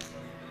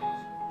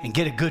and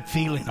get a good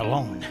feeling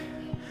alone.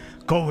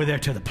 Go over there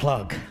to the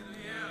plug.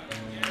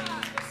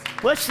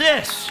 What's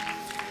this?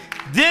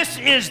 This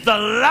is the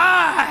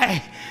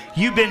lie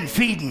you've been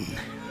feeding.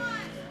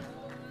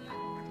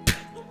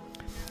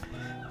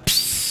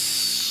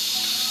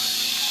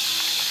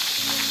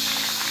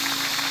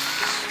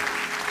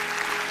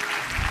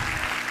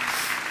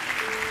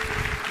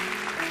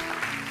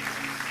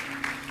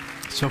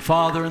 So,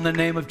 Father, in the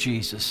name of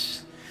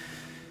Jesus,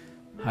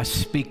 I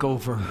speak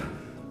over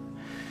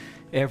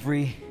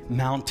every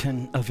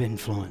mountain of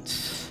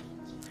influence.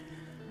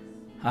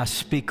 I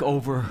speak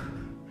over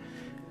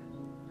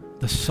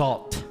the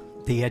salt,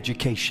 the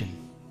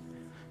education.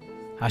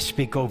 I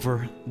speak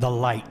over the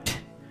light,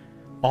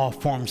 all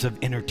forms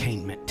of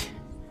entertainment.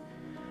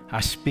 I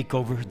speak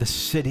over the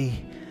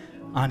city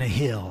on a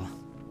hill,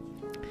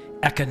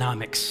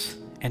 economics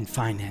and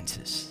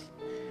finances.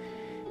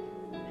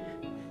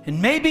 And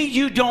maybe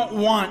you don't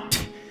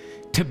want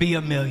to be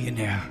a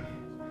millionaire,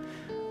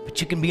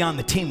 but you can be on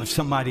the team of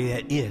somebody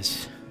that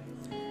is.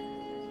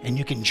 And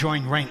you can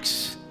join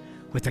ranks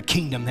with a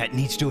kingdom that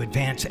needs to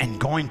advance and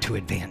going to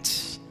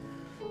advance,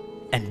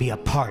 and be a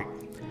part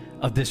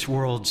of this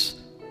world's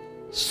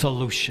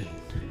solution.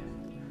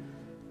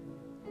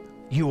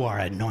 You are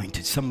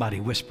anointed. Somebody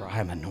whisper,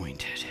 I'm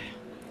anointed.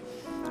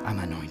 I'm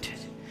anointed.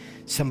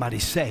 Somebody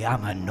say,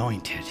 I'm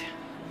anointed.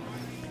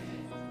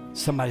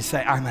 Somebody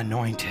say, I'm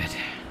anointed.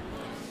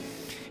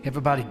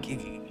 Everybody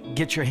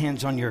get your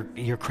hands on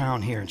your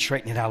crown here and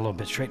straighten it out a little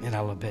bit. Straighten it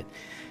out a little bit.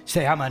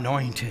 Say, I'm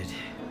anointed.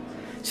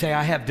 Say,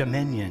 I have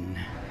dominion.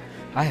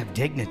 I have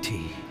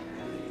dignity.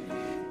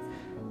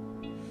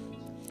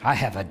 I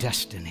have a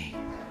destiny.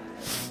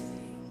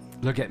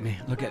 Look at me.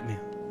 Look at me.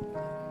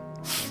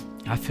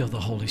 I feel the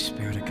Holy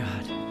Spirit of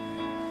God.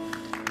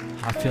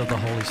 I feel the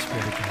Holy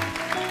Spirit of God.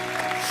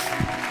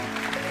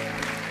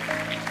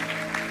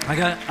 I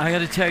got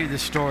to tell you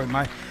this story.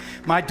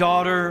 My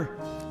daughter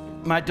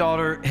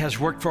has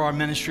worked for our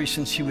ministry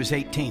since she was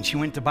 18. She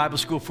went to Bible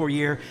school for a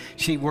year.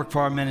 She worked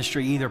for our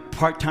ministry either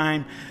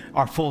part-time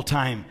or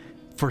full-time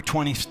for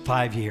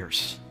 25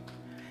 years.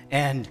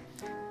 And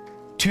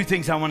two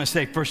things I want to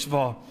say. First of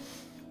all,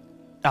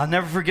 I'll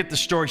never forget the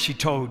story she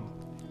told.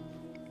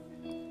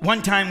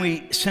 One time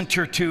we sent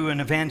her to an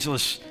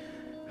evangelist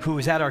who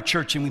was at our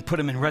church, and we put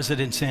him in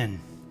Residence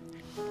Inn.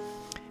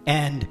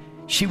 And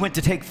she went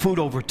to take food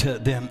over to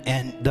them,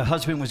 and the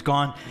husband was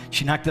gone.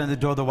 She knocked on the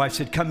door. The wife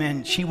said, come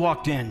in. She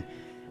walked in,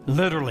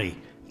 literally,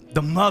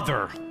 the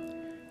mother,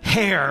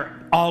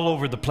 hair all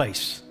over the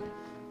place.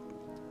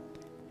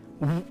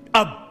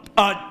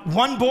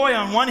 One boy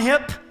on one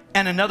hip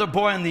and another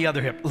boy on the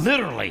other hip,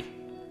 literally.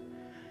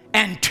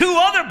 And two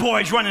other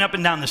boys running up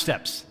and down the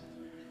steps.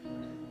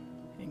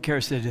 And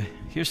Kara said,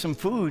 here's some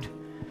food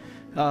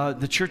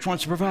the church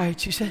wants to provide.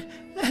 She said,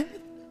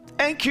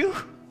 thank you.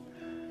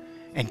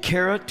 And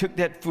Kara took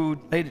that food,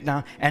 laid it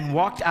down, and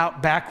walked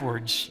out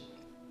backwards,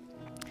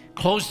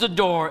 closed the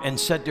door, and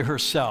said to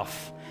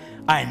herself,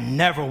 I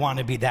never want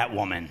to be that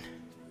woman.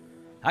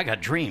 I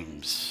got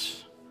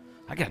dreams.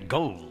 I got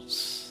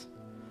goals.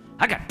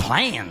 I got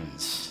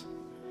plans.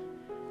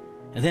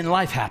 And then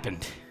life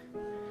happened.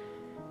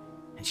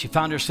 And she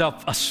found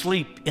herself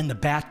asleep in the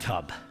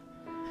bathtub.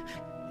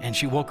 And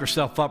she woke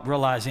herself up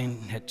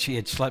realizing that she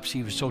had slept.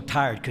 She was so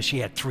tired because she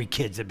had 3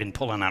 kids that had been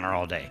pulling on her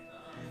all day.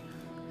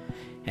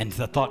 And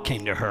the thought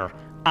came to her,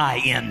 I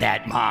am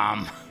that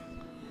mom.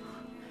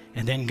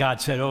 And then God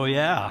said, oh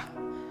yeah.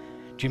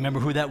 Do you remember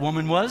who that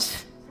woman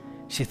was?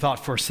 She thought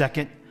for a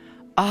second,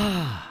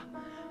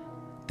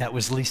 that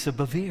was Lisa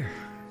Bevere.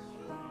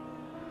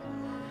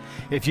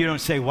 If you don't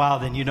say wow,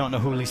 then you don't know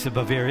who Lisa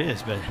Bevere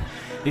is. But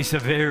Lisa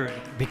Bevere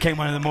became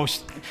one of the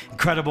most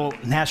incredible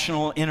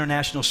national,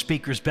 international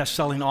speakers,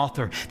 best-selling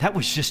author. That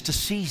was just a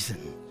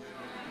season.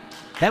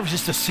 That was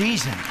just a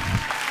season.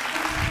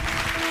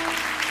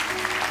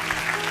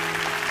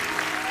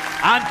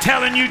 I'm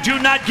telling you, do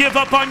not give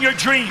up on your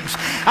dreams.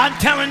 I'm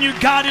telling you,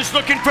 God is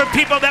looking for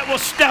people that will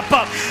step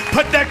up,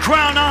 put their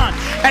crown on,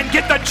 and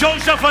get the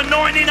Joseph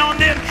anointing on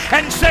them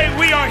and say,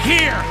 we are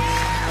here.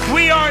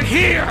 We are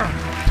here.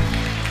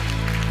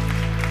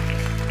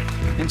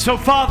 And so,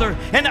 Father,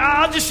 and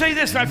I'll just say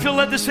this, and I feel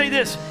led to say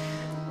this.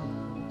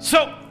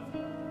 So,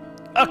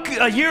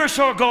 a year or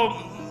so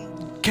ago,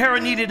 Kara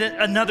needed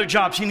another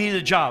job. She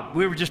needed a job.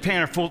 We were just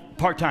paying her full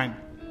part-time.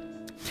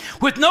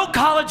 With no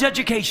college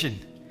education,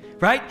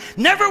 right?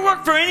 Never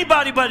worked for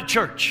anybody but a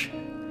church.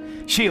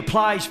 She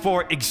applies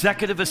for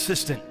executive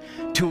assistant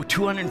to a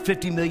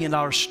 $250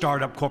 million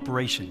startup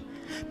corporation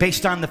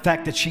based on the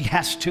fact that she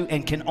has to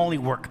and can only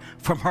work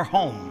from her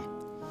home.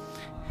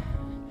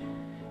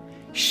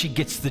 She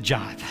gets the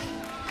job.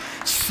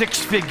 6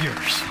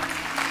 figures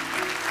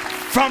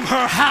from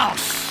her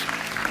house,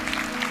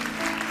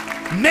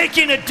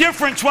 making a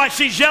difference while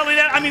she's yelling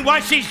at,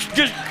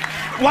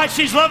 while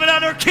she's loving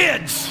on her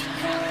kids.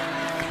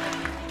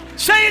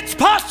 Say it's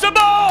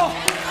possible.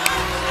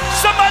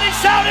 Somebody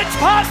shout it's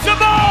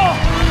possible.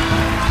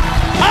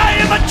 I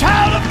am a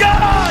child of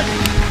God.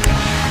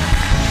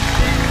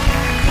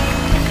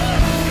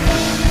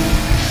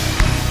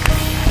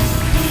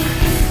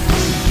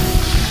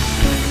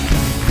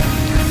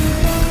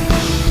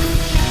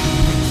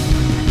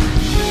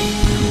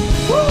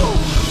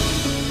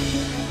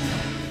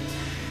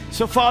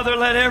 So, Father,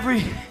 let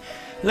every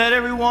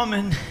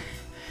woman,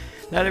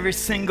 let every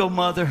single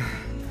mother,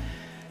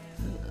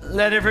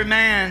 let every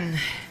man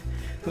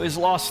who has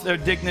lost their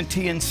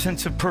dignity and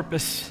sense of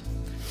purpose,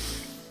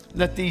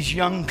 let these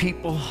young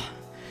people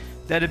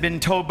that have been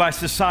told by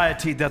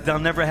society that they'll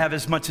never have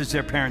as much as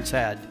their parents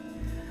had.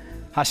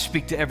 I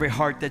speak to every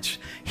heart that's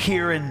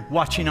here and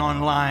watching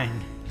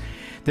online.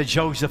 The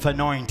Joseph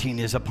anointing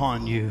is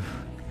upon you.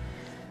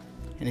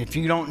 And if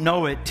you don't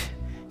know it,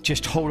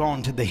 just hold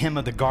on to the hem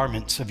of the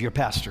garments of your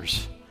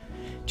pastors.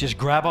 Just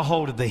grab a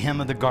hold of the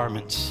hem of the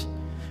garments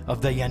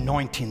of the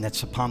anointing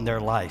that's upon their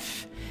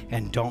life,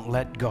 and don't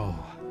let go,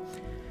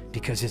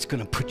 because it's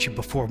going to put you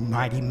before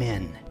mighty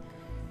men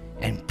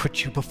and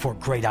put you before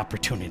great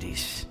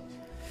opportunities.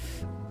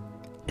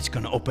 It's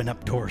going to open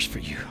up doors for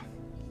you.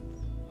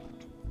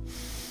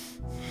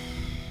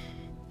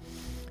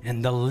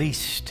 And the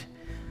least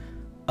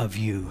of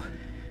you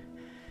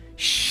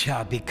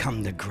shall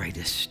become the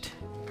greatest.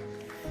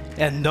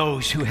 And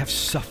those who have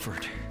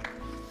suffered,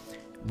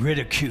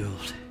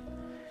 ridiculed,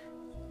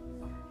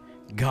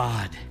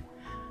 God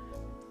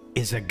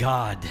is a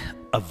God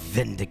of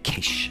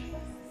vindication.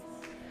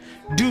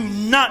 Do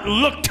not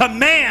look to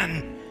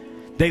man.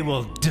 They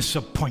will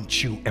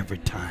disappoint you every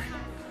time.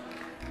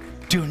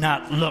 Do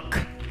not look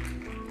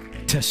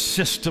to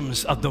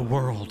systems of the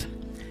world.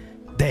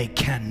 They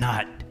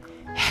cannot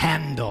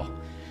handle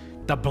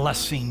the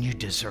blessing you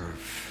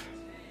deserve.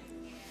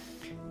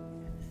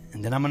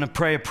 And then I'm going to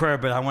pray a prayer,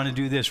 but I want to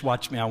do this.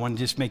 Watch me. I want to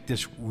just make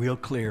this real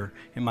clear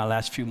in my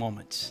last few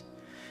moments.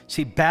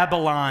 See,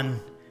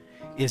 Babylon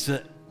is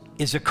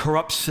a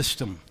corrupt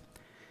system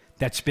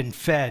that's been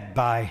fed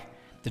by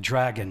the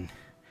dragon,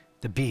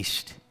 the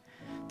beast,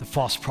 the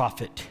false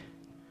prophet,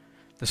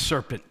 the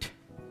serpent,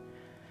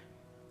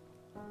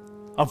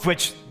 of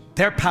which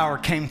their power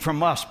came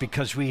from us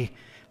because we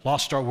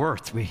lost our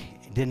worth. We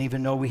didn't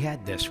even know we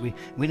had this. We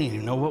didn't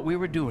even know what we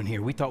were doing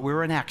here. We thought we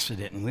were an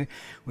accident, and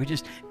we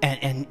just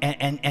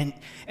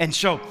and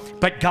so.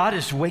 But God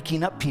is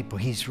waking up people.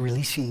 He's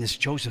releasing this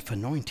Joseph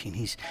anointing.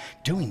 He's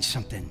doing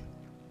something.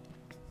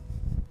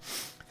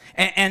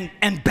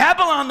 And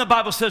Babylon, the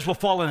Bible says, will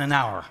fall in an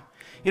hour.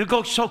 It'll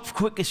go so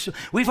quick.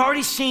 We've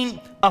already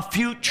seen a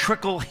few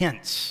trickle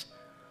hints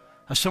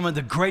of some of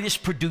the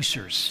greatest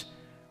producers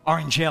are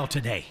in jail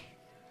today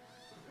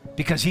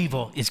because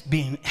evil is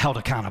being held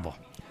accountable.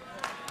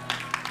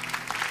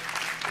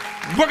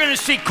 We're going to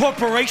see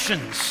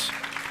corporations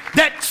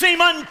that seem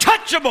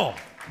untouchable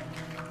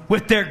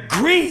with their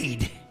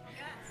greed,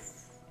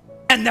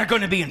 and they're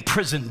going to be in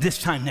prison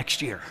this time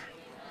next year.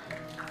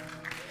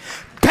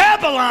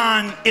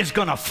 Babylon is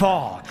going to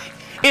fall.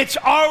 It's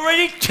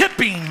already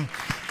tipping.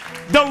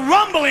 The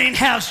rumbling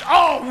has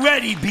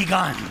already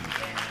begun.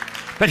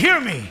 But hear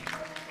me,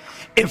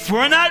 if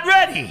we're not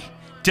ready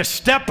to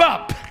step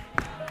up,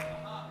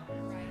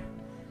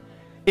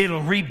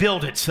 it'll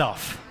rebuild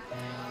itself.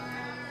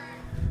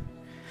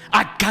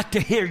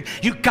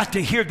 You got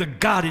to hear the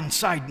God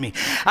inside me.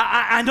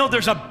 I know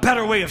there's a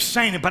better way of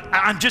saying it, but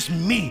I'm just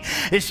me.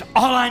 It's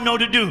all I know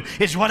to do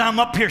is what I'm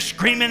up here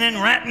screaming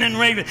and ranting and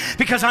raving,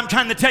 because I'm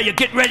trying to tell you,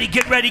 get ready,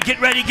 get ready, get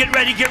ready, get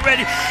ready, get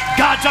ready.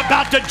 God's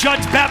about to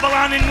judge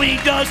Babylon, and when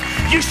he does,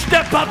 you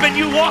step up and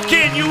you walk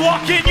in, you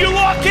walk in, you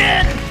walk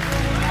in.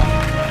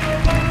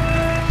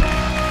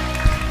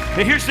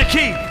 But here's the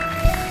key.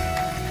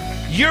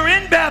 You're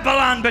in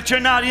Babylon, but you're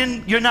not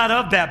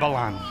of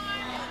Babylon.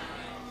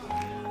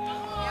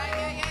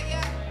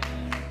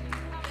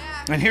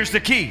 And here's the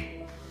key.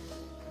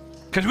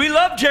 Because we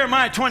love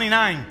Jeremiah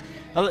 29.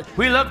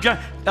 We love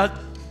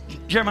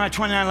Jeremiah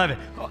 29:11.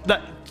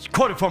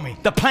 Quote it for me.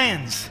 The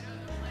plans.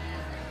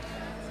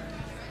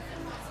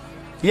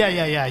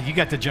 Yeah. You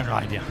got the general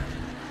idea.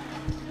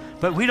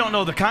 But we don't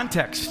know the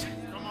context.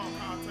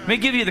 Let me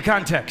give you the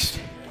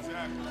context.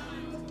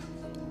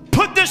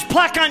 Put this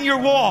plaque on your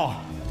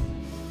wall.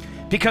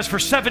 Because for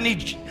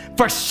 70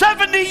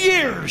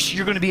 years,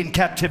 you're going to be in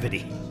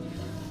captivity.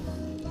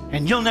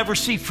 And you'll never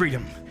see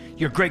freedom.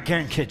 Your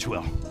great-grandkids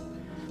will.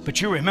 But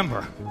you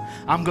remember,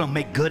 I'm going to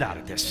make good out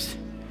of this.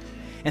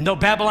 And though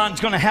Babylon's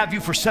going to have you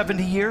for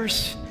 70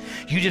 years,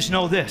 you just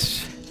know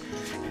this.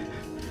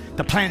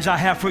 The plans I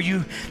have for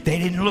you, they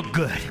didn't look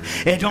good.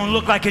 It don't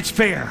look like it's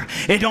fair.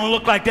 It don't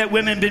look like that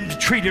women have been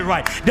treated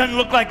right. It doesn't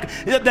look like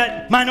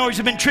that minorities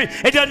have been treated.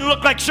 It doesn't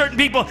look like certain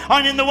people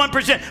aren't in the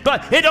 1%.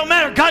 But it don't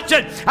matter. God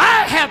said,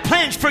 I have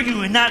plans for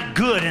you, and not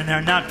good, and they're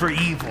not for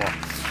evil.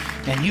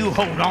 And you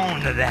hold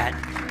on to that,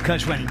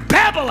 because when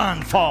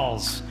Babylon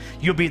falls,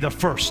 you'll be the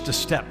first to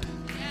step.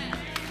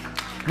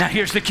 Now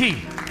here's the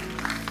key.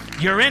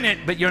 You're in it,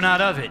 but you're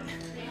not of it.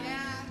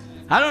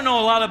 I don't know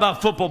a lot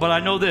about football, but I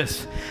know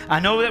this. I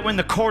know that when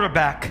the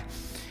quarterback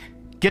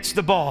gets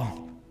the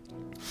ball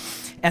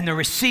and the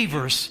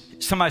receivers,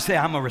 somebody say,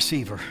 I'm a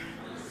receiver.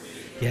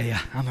 Yeah,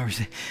 I'm a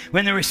receiver.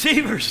 When the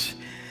receivers,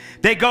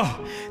 they're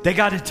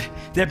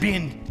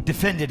being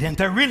defended, and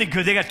they're really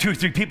good. They got 2 or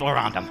 3 people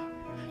around them.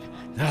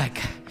 They're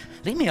like,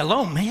 leave me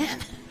alone, man.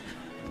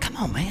 Come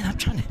on, man.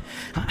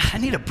 I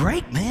need a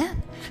break,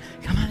 man.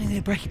 Come on, I need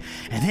a break.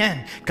 And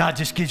then God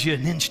just gives you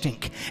an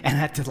instinct. And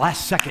at the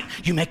last second,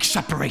 you make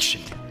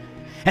separation.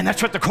 And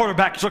that's what the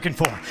quarterback's looking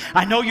for.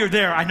 I know you're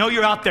there. I know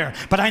you're out there.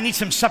 But I need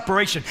some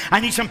separation. I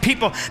need some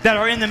people that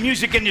are in the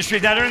music industry,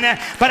 that are in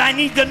that. But I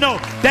need to know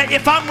that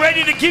if I'm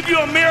ready to give you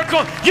a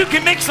miracle, you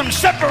can make some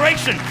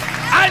separation.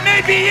 I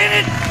may be in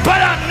it,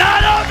 but I'm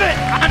not of it.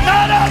 I'm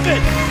not of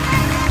it.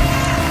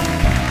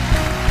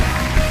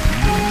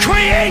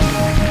 Create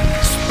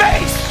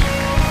space.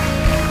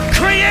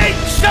 Create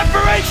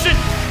separation.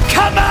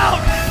 Come out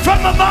from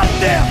among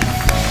them.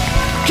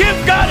 Give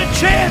God a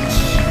chance.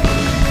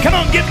 Come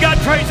on, give God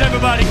praise,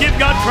 everybody. Give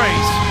God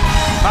praise.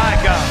 My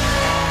God.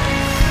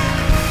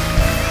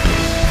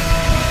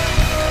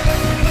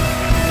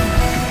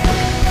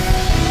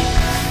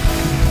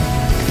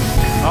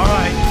 All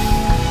right.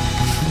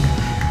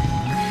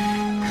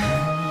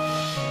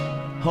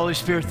 Holy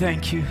Spirit,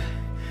 thank you.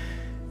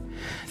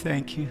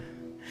 Thank you.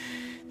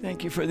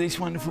 Thank you for these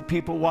wonderful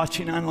people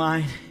watching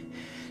online.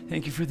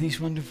 Thank you for these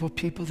wonderful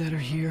people that are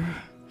here.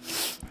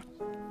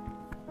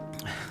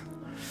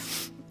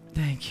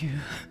 Thank you.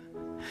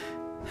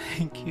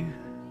 Thank you.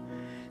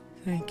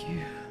 Thank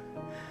you.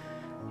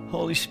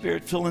 Holy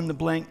Spirit, fill in the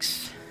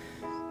blanks.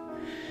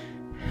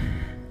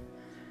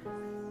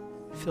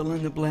 Fill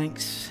in the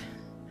blanks.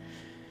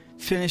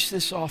 Finish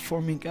this off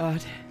for me,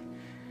 God.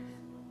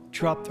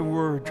 Drop the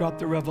word, drop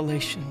the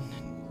revelation,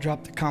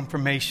 drop the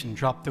confirmation,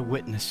 drop the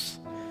witness.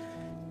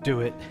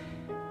 Do it.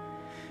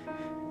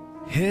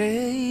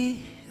 Hey,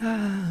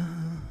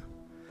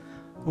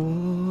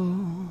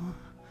 oh,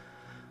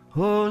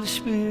 Holy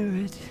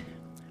Spirit,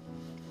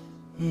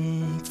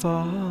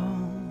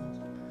 fall.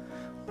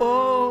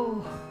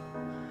 Oh,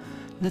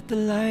 let the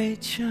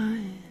light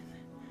shine.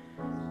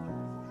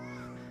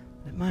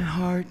 Let my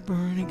heart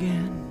burn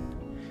again.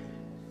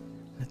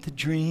 Let the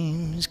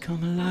dreams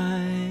come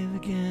alive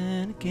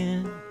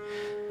again.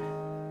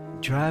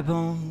 Dry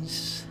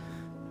bones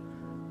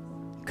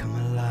come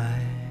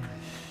alive.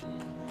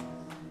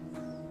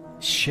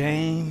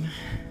 Shame,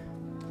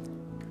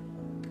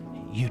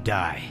 you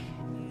die.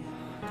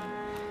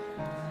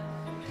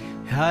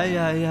 You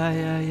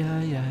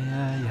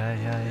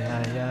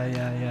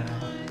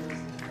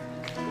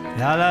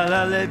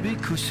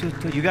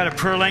got a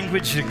prayer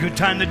language? It's a good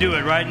time to do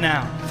it right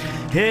now.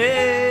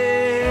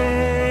 Hey,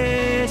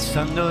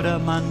 Sandora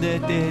Mande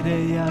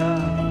de ya,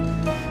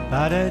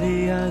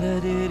 Baradia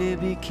de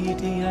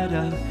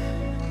Bikidia.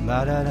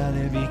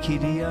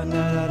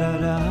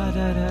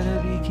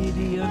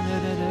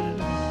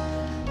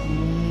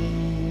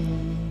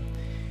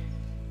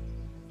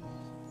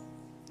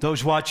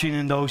 Those watching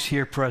and those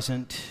here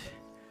present,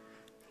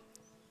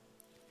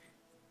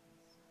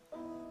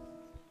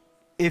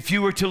 if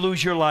you were to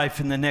lose your life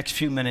in the next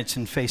few minutes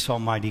and face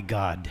Almighty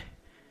God,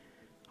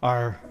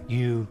 are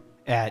you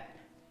at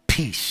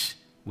peace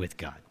with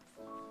God?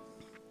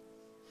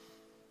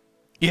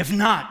 If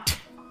not,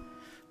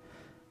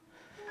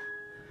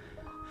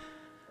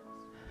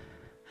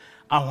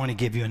 I want to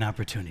give you an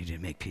opportunity to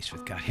make peace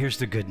with God. Here's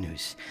the good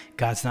news.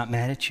 God's not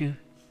mad at you.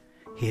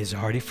 He has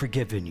already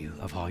forgiven you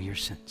of all your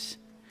sins.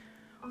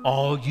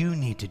 All you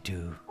need to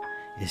do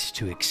is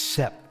to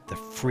accept the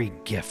free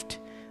gift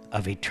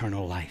of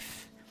eternal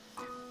life.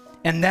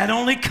 And that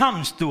only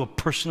comes through a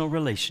personal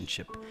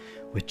relationship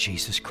with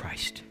Jesus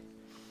Christ.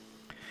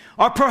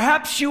 Or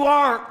perhaps you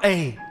are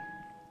a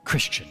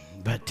Christian,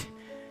 but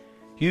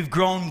you've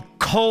grown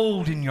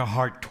cold in your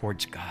heart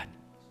towards God.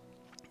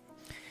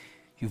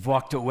 You've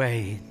walked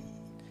away.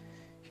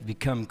 You've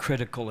become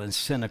critical and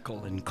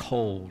cynical and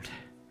cold.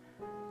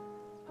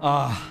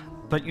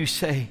 But you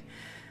say,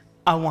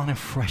 I want a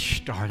fresh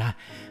start.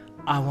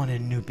 I want a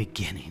new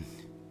beginning.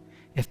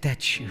 If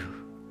that's you,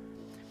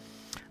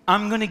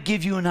 I'm going to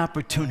give you an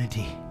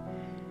opportunity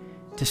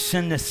to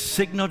send a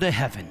signal to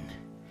heaven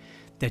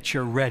that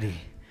you're ready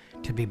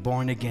to be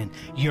born again.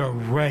 You're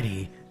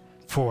ready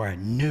for a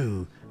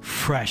new,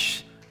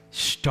 fresh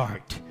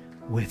start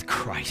with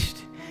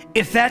Christ.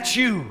 If that's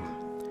you,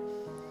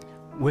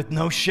 with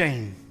no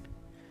shame,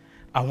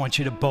 I want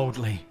you to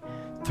boldly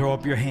throw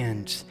up your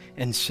hands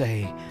and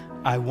say,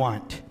 I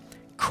want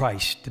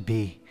Christ to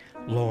be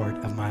Lord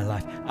of my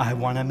life. I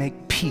want to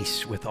make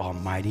peace with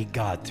Almighty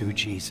God through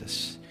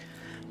Jesus.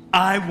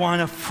 I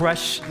want a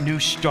fresh new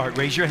start.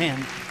 Raise your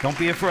hand. Don't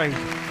be afraid.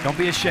 Don't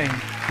be ashamed.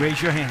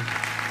 Raise your hand.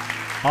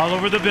 All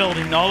over the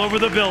building, all over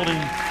the building.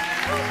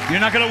 You're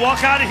not going to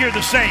walk out of here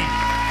the same.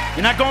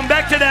 You're not going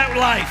back to that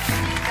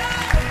life.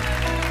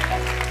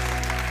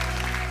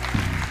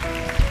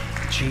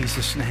 In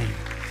Jesus' name.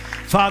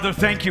 Father,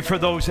 thank you for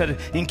those that,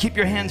 and keep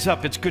your hands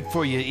up. It's good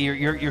for you.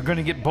 You're going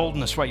to get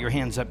boldness while your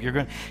hands up. You're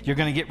going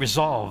to get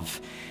resolve.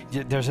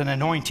 There's an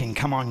anointing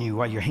come on you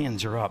while your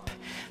hands are up.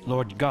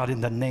 Lord God,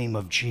 in the name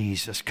of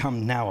Jesus,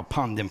 come now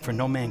upon them. For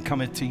no man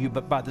cometh to you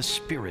but by the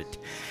Spirit.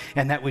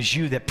 And that was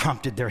you that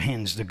prompted their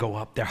hands to go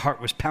up. Their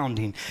heart was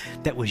pounding.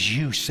 That was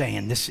you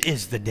saying, this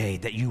is the day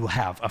that you will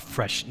have a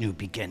fresh new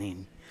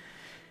beginning.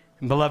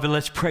 And beloved,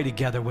 let's pray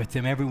together with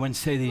them. Everyone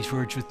say these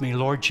words with me.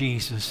 Lord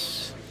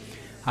Jesus,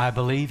 I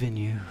believe in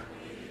you.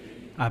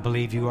 I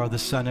believe you are the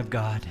Son of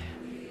God.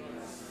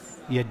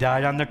 You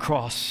died on the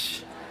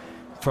cross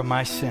for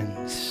my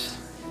sins.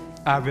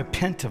 I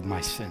repent of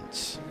my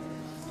sins.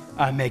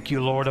 I make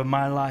you Lord of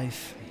my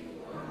life.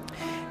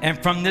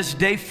 And from this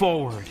day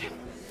forward,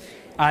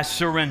 I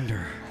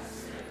surrender,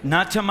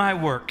 not to my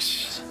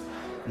works,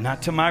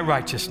 not to my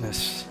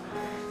righteousness,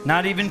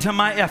 not even to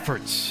my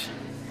efforts,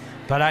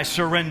 but I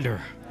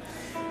surrender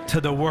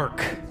to the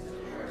work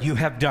you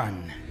have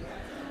done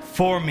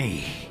for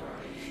me.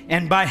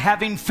 And by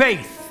having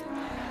faith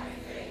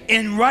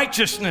in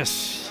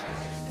righteousness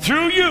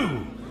through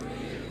you,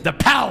 the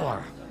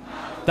power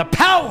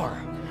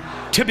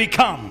to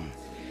become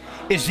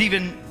is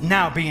even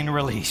now being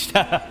released.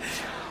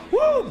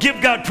 Woo!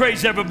 Give God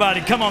praise,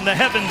 everybody. Come on, the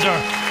heaven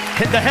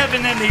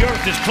and the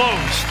earth is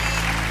closed.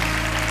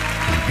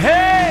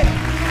 Hey,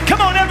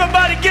 come on,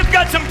 everybody, give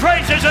God some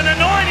praise. There's an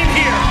anointing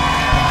here.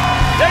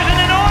 There's an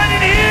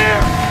anointing here.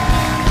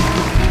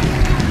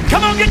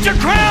 Come on, get your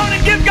crown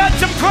and give God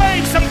some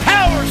praise, some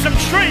power, some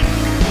strength.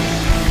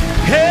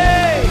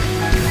 Hey!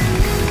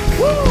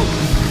 Woo!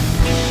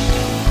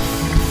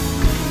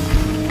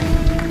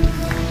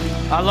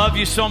 I love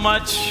you so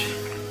much.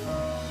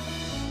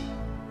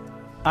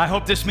 I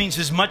hope this means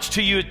as much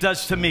to you as it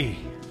does to me.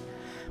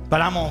 But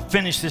I'm going to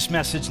finish this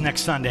message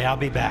next Sunday. I'll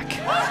be back.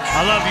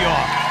 I love you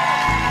all.